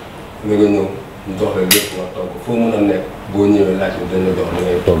togg nga ñëw ñu jox la lépp nga togg foo mën a nekk boo ñëwee laaj bi dañ la jox li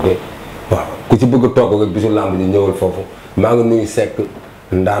ngay toggee waaw ku si bëgg togg rek bisu làmb ji ñëwal foofu maa ngi nuyu Seck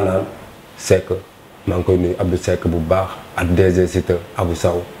Ndaanaan Seck maa ngi koy nuyu Abdou Seck bu baax ak DG Siteu Abou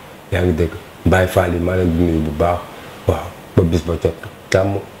Sow yaa ngi dégg Baye Fall yi maa leen di nuyu bu baax waaw ba bis ba jot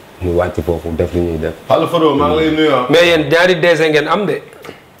jàmm ñu wàcc foofu def li ñuy def. Fallou Fado maa ngi lay nuyu mais yéen ñaari DG ngeen am de.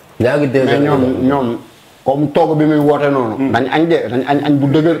 ñaari DG mais ñoom comme toog bi muy woote noonu. dañ añ bu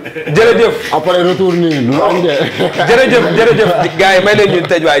dëgër. jërëjëf après retour nii lu añ de. jërëjëf gars yi may leen ñu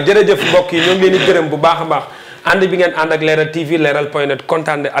tëj waaye jërëjëf mbokk yi ñoo ngi leen di gërëm bu baax a baax ànd bi ngeen ànd ak Leral TV leral.net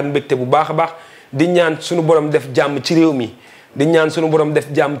kontaan ak mbégte bu baax a baax di ñaan suñu borom def jàmm ci réew mi. di ñaan suñu borom def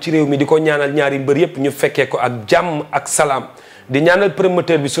jàmm ci réew mi di ko ñaanal ñaari mbër yépp ñu fekkee ko ak jàmm ak salaam di ñaanal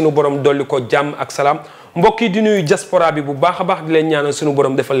promoteur bi suñu borom dolli ko jàmm ak salaam mbokk yi di nuyu diaspora bi bu baax a baax di leen ñaanal suñu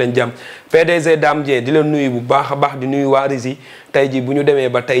borom defal leen jàmm PDG Dame Dieng di leen nuyu bu baax a baax di nuyu waa Rési tey ji bu ñu demee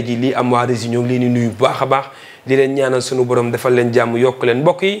ba tey ji lii am waa Rési ñoo ngi leen di nuyu bu baax a baax di leen ñaanal suñu borom defal leen jàmm yokk leen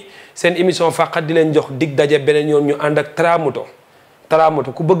mbokk yi seen émission Faaxat di leen jox dig daje beneen yoon ñu ànd ak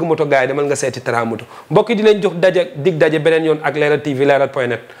Taramoto ku bëgg moto gars yi demal nga seeti Taramoto mbokk yi di leen jox dig daje beneen yoon ak Leral TV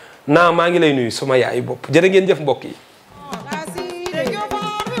leral.net maa ngi lay nuyu suma yaay bopp jërë ngeen jëf mbokk yi